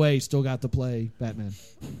roundabout way, still got to play Batman.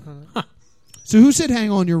 So who said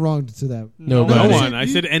hang on, you're wrong to that? Nobody. No one. I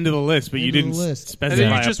said end of the list, but you End of didn't the list.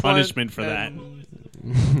 specify a punishment for that.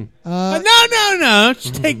 No.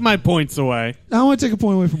 Just take my points away. I want to take a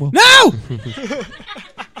point away from Will. No!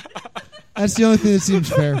 That's the only thing that seems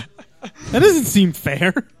fair. That doesn't seem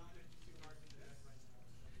fair.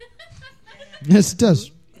 Yes, it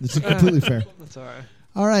does. It's completely fair. That's all right.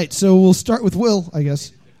 All right, so we'll start with Will, I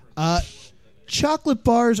guess. Chocolate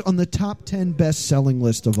bars on the top 10 best-selling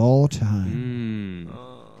list of all time.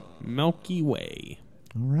 Milky Way.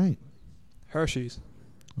 All right. Hershey's.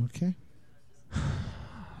 Okay.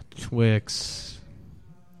 Twix.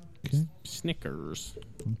 Okay. Snickers.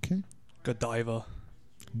 Okay. Godiva.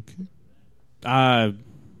 Okay.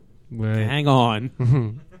 Wait. Hang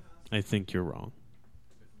on. I think you're wrong.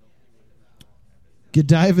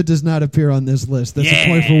 Godiva does not appear on this list. That's a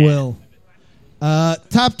point for Will.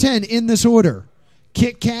 Top 10 in this order.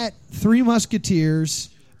 Kit Kat, Three Musketeers,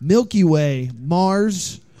 Milky Way,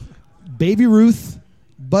 Mars, Baby Ruth,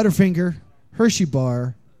 Butterfinger, Hershey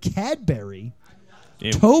Bar, Cadbury,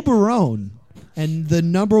 Ew. Toblerone, and the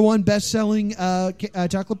number one best-selling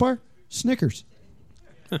chocolate bar, Snickers.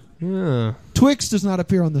 Yeah. Twix does not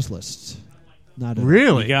appear on this list. Not at all.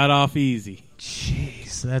 Really? You got off easy.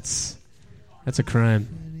 Jeez, that's a crime.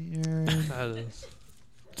 That is.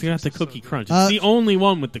 It's got the Cookie Crunch. It's the only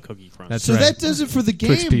one with the Cookie Crunch. That's So right. that does it for the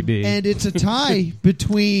Twix game, PB. and it's a tie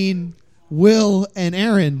between Will and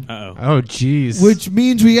Aaron, Uh-oh. Oh, jeez. which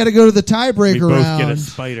means we got to go to the We tiebreaker both round. get a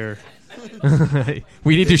spider.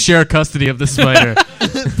 We need to share custody of the spider. Bye,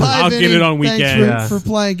 I'll Vinny. get it on Thanks weekend. Yeah. for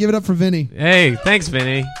playing. Give it up for Vinny. Hey, thanks,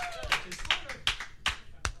 Vinny.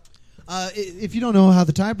 If you don't know how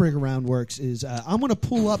the tiebreaker round works, is I'm going to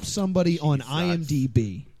pull up somebody on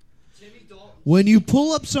IMDb. When you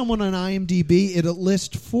pull up someone on IMDb, it'll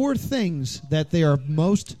list 4 things that they are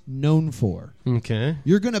most known for. Okay.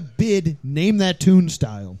 You're going to bid name that tune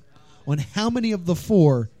style on how many of the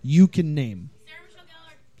 4 you can name.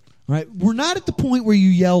 All right, we're not at the point where you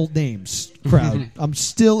yell names, crowd. I'm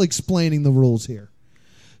still explaining the rules here.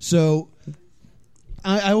 So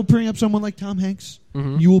I will bring up someone like Tom Hanks.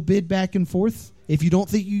 You will bid back and forth. If you don't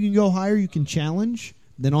think you can go higher, you can challenge.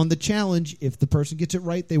 Then on the challenge, if the person gets it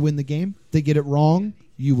right, they win the game. If they get it wrong,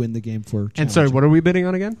 you win the game for challenge. And sorry, what are we bidding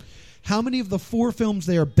on again? How many of the 4 films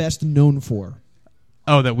they are best known for?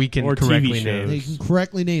 Oh, that we can Or TV correctly shows. name. They can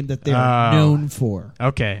correctly name that they are known for.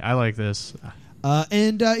 Okay, I like this.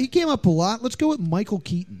 And he came up a lot. Let's go with Michael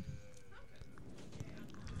Keaton.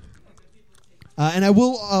 And I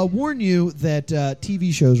will warn you that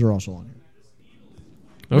TV shows are also on here.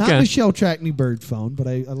 Okay. Not Michelle Trackney Bird phone, but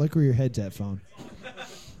I like where your head's at phone.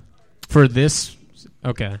 For this,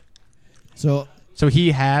 okay. So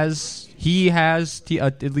he has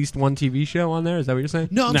at least one TV show on there. Is that what you're saying?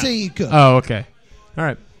 no, I'm No. saying you could. Oh, okay. All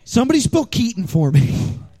right. Somebody spell Keaton for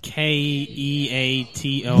me.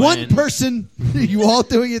 Keaton. One person. You all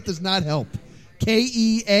doing it does not help.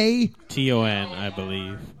 Keaton. I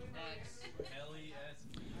believe.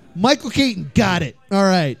 Michael Keaton. Got it. All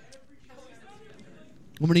right.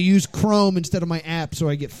 I'm going to use Chrome instead of my app so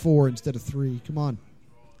I get 4 instead of 3. Come on.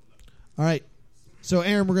 All right. So,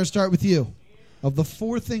 Aaron, we're going to start with you. Of the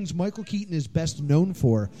 4 things Michael Keaton is best known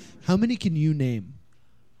for, how many can you name?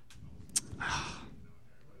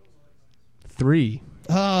 3.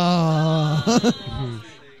 Ah.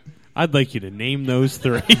 I'd like you to name those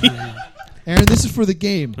 3. Aaron, this is for the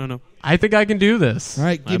game. No. I think I can do this. All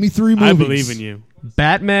right. Give me 3 movies. I believe in you.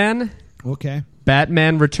 Batman, Okay.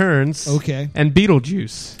 Batman Returns, Okay. and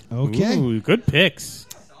Beetlejuice. Okay. Ooh, good picks.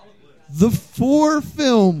 The 4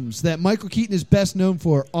 films that Michael Keaton is best known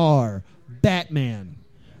for are Batman,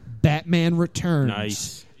 Batman Returns,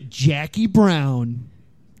 Nice. Jackie Brown,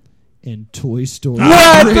 and Toy Story.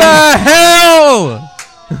 What the hell?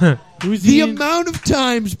 Who's The he in? amount of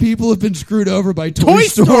times people have been screwed over by Toy, Toy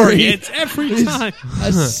Story Story. It's every is time.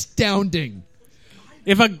 astounding.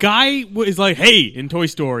 If a guy is like, "Hey," in Toy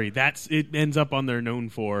Story, it ends up on their known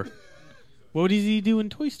for. What does he do in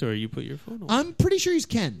Toy Story? You put your phone on. I'm pretty sure he's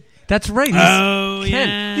Ken. That's right. He's Oh, Ken.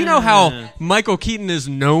 yeah. You know how Michael Keaton is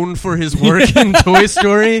known for his work in Toy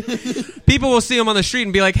Story? People will see him on the street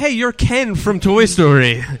and be like, "Hey, you're Ken from Toy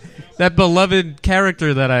Story." that beloved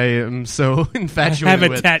character that I am so infatuated have a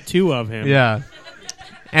with. tattoo of him. Yeah.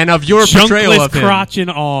 And of your portrayal Chunkless of him. crotch and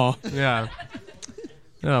all. Yeah.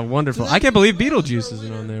 Oh, wonderful. I can't believe Beetlejuice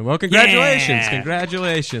isn't on there. Well, congratulations. Yeah.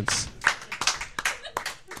 Congratulations.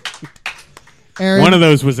 Aaron, One of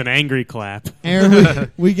those was an angry clap.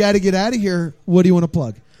 Aaron, we got to get out of here. What do you want to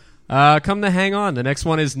plug? Come to Hang On. The next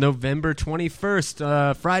one is November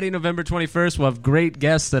 21st. Friday, November 21st. We'll have great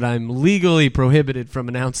guests that I'm legally prohibited from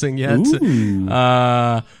announcing yet.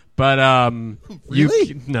 Ooh.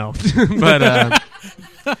 Really? No. But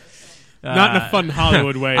Not in a fun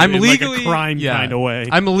Hollywood way. I'm in legally like a crime kind of way.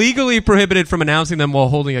 I'm legally prohibited from announcing them while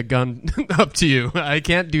holding a gun up to you. I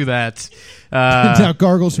can't do that. Now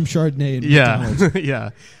gargles from Chardonnay and McDonald's.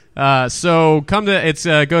 Yeah. So come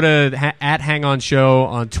to go to at Hang On Show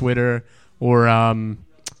on Twitter or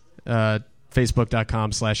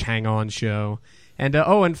Facebook.com/Hang On Show. And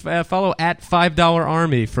follow at $5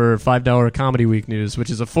 Army for $5 Comedy Week News,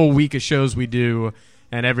 which is a full week of shows we do,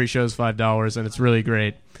 and every show's $5, and it's really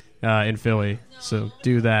great in Philly. So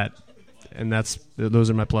do that, and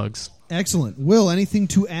those are my plugs. Excellent. Will, anything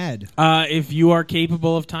to add? If you are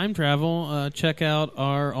capable of time travel, check out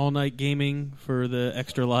our all-night gaming for the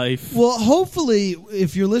Extra Life. Well, hopefully,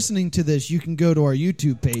 if you're listening to this, you can go to our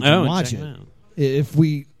YouTube page and watch check it. out. If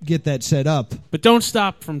we get that set up. But don't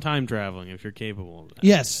stop from time traveling if you're capable of that.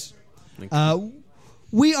 Yes.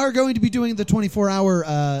 We are going to be doing the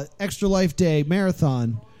 24-hour Extra Life Day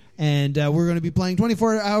marathon, and we're going to be playing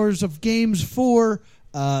 24 hours of games for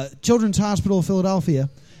Children's Hospital of Philadelphia.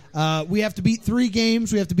 We have to beat 3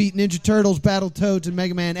 games. We have to beat Ninja Turtles, Battletoads, and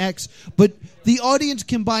Mega Man X. But the audience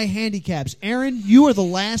can buy handicaps. Aaron, you are the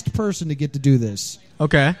last person to get to do this.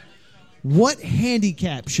 Okay. What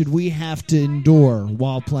handicap should we have to endure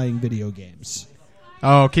while playing video games?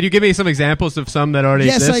 Oh, can you give me some examples of some that already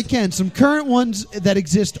exist? Yes, I can. Some current ones that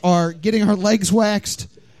exist are getting our legs waxed,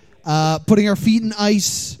 putting our feet in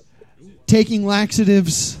ice, taking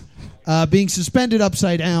laxatives, being suspended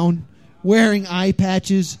upside down, wearing eye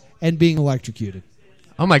patches, and being electrocuted.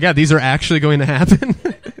 Oh my God, these are actually going to happen?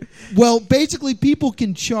 Well, basically, people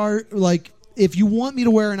can charge, like, if you want me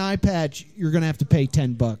to wear an eye patch, you're going to have to pay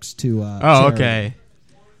 $10 to Oh, charity. okay.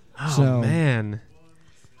 Oh, So- man.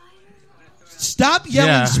 Stop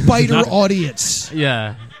yelling, Yeah. spider audience.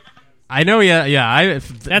 Yeah. I know, yeah.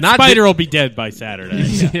 That spider will be dead by Saturday.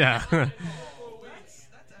 Yeah.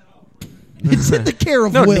 It's in the care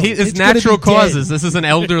of No, Will. it's gonna natural be dead. causes. This is an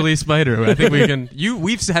elderly spider. I think we can.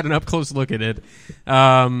 We've had an up close look at it. We I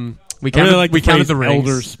counted. really like we the counted phrase the rings.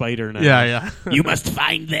 elder spider now. Yeah. You must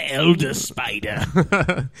find the elder spider.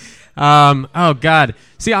 Oh God.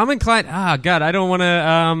 See, I'm inclined. God, I don't want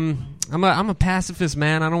to. I'm a pacifist,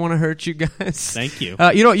 man. I don't want to hurt you guys. Thank you.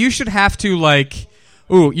 You should have to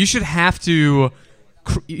you should have to.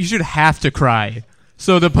 You should have to cry.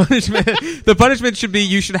 So the punishment should be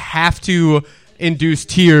you should have to induce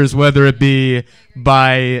tears, whether it be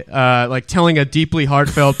by telling a deeply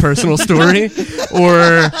heartfelt personal story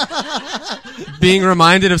or being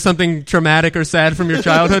reminded of something traumatic or sad from your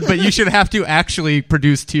childhood, but you should have to actually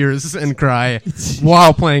produce tears and cry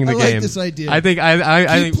while playing the I like game. this idea. I think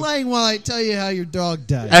Keep playing while I tell you how your dog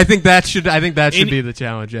died. I think that should be the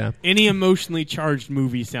challenge. Yeah. Any emotionally charged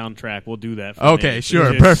movie soundtrack will do that for Okay, me. sure,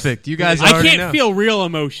 It's- perfect. You guys I already can't know. feel real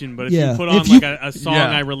emotion, but if Yeah. you put on If you- a song Yeah.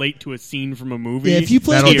 I relate to a scene from a movie, Yeah, if you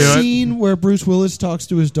play That'll the do it. scene where Bruce Willis talks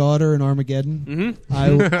to his daughter in Armageddon, I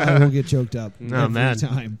will get choked up every man.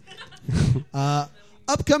 time.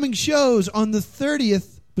 Upcoming shows on the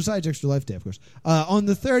 30th, besides Extra Life Day, of course. On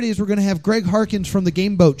the 30th, we're going to have Greg Harkins from the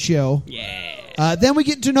Game Boat Show. yeah. Then we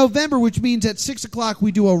get into November, which means at 6 o'clock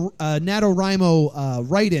we do a NaNoWriMo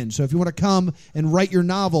write-in. So if you want to come and write your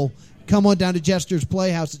novel, come on down to Jester's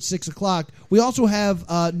Playhouse at 6 o'clock. We also have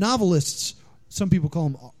novelists. Some people call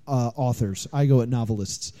them authors. I go at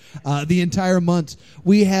novelists. The entire month.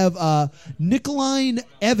 We have Nicoline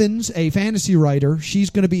Evans, a fantasy writer. She's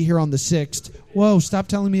going to be here on the 6th. Whoa, stop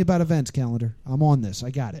telling me about events, calendar. I'm on this.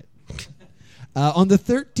 I got it. On the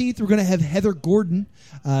 13th, we're going to have Heather Gordon.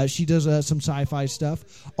 She does some sci-fi stuff.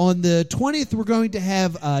 On the 20th, we're going to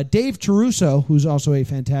have Dave Caruso, who's also a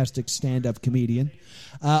fantastic stand-up comedian.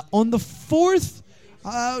 On the 4th,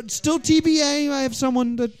 still TBA. I have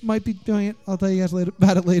someone that might be doing it. I'll tell you guys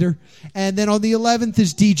about it later. And then on the 11th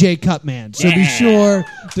is DJ Cutman. So be sure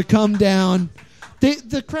to come down.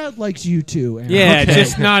 The crowd likes you too, Aaron. Yeah, Okay.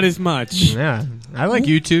 just not as much. Yeah, I like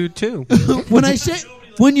you two too. When I said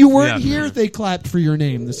when you weren't Yeah. here, they clapped for your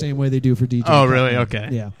name the same way they do for DJ. Oh, really? Cutman.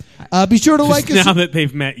 Okay. Yeah. Be sure to like Just us. now that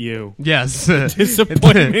they've met you. Yes.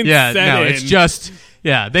 Disappointment Yeah. set No, in. it's just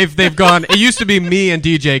Yeah, they've gone. It used to be me and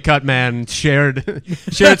DJ Cutman shared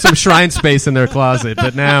some shrine space in their closet,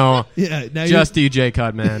 but now just DJ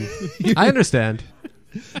Cutman. I understand.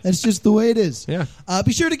 That's just the way it is. Yeah.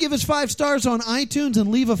 Be sure to give us 5 stars on iTunes and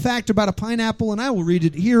leave a fact about a pineapple, and I will read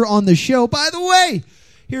it here on the show. By the way,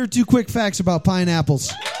 here are 2 quick facts about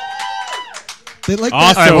pineapples. They like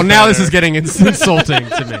that. All right, well, now this is getting insulting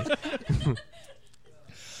to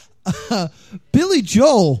me. Billy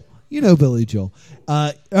Joel. You know Billy Joel.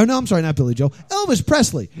 Oh, no, I'm sorry, not Billy Joel. Elvis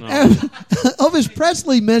Presley. No. Elvis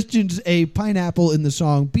Presley mentions a pineapple in the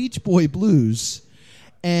song Beach Boy Blues.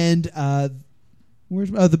 And the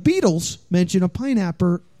Beatles mention a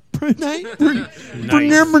pineapple. One of them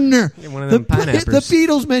The pineapples.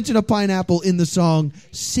 Beatles mention a pineapple in the song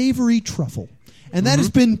Savory Truffle. And that has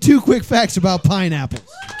been 2 quick facts about pineapples.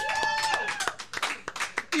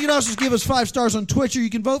 You can also give us 5 stars on Twitch, or you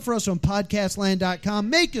can vote for us on podcastland.com.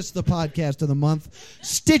 Make us the podcast of the month.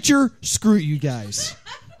 Stitcher, screw you guys.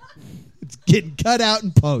 It's getting cut out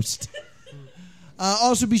in post.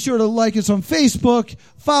 Also, be sure to like us on Facebook,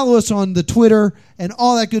 follow us on the Twitter, and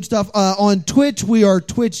all that good stuff. On Twitch, we are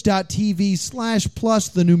twitch.tv/plus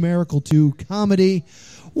the numerical 2 comedy.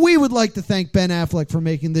 We would like to thank Ben Affleck for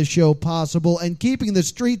making this show possible and keeping the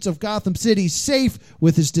streets of Gotham City safe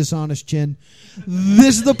with his dishonest chin.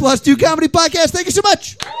 This is the Plus 2 Comedy Podcast. Thank you so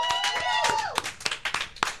much.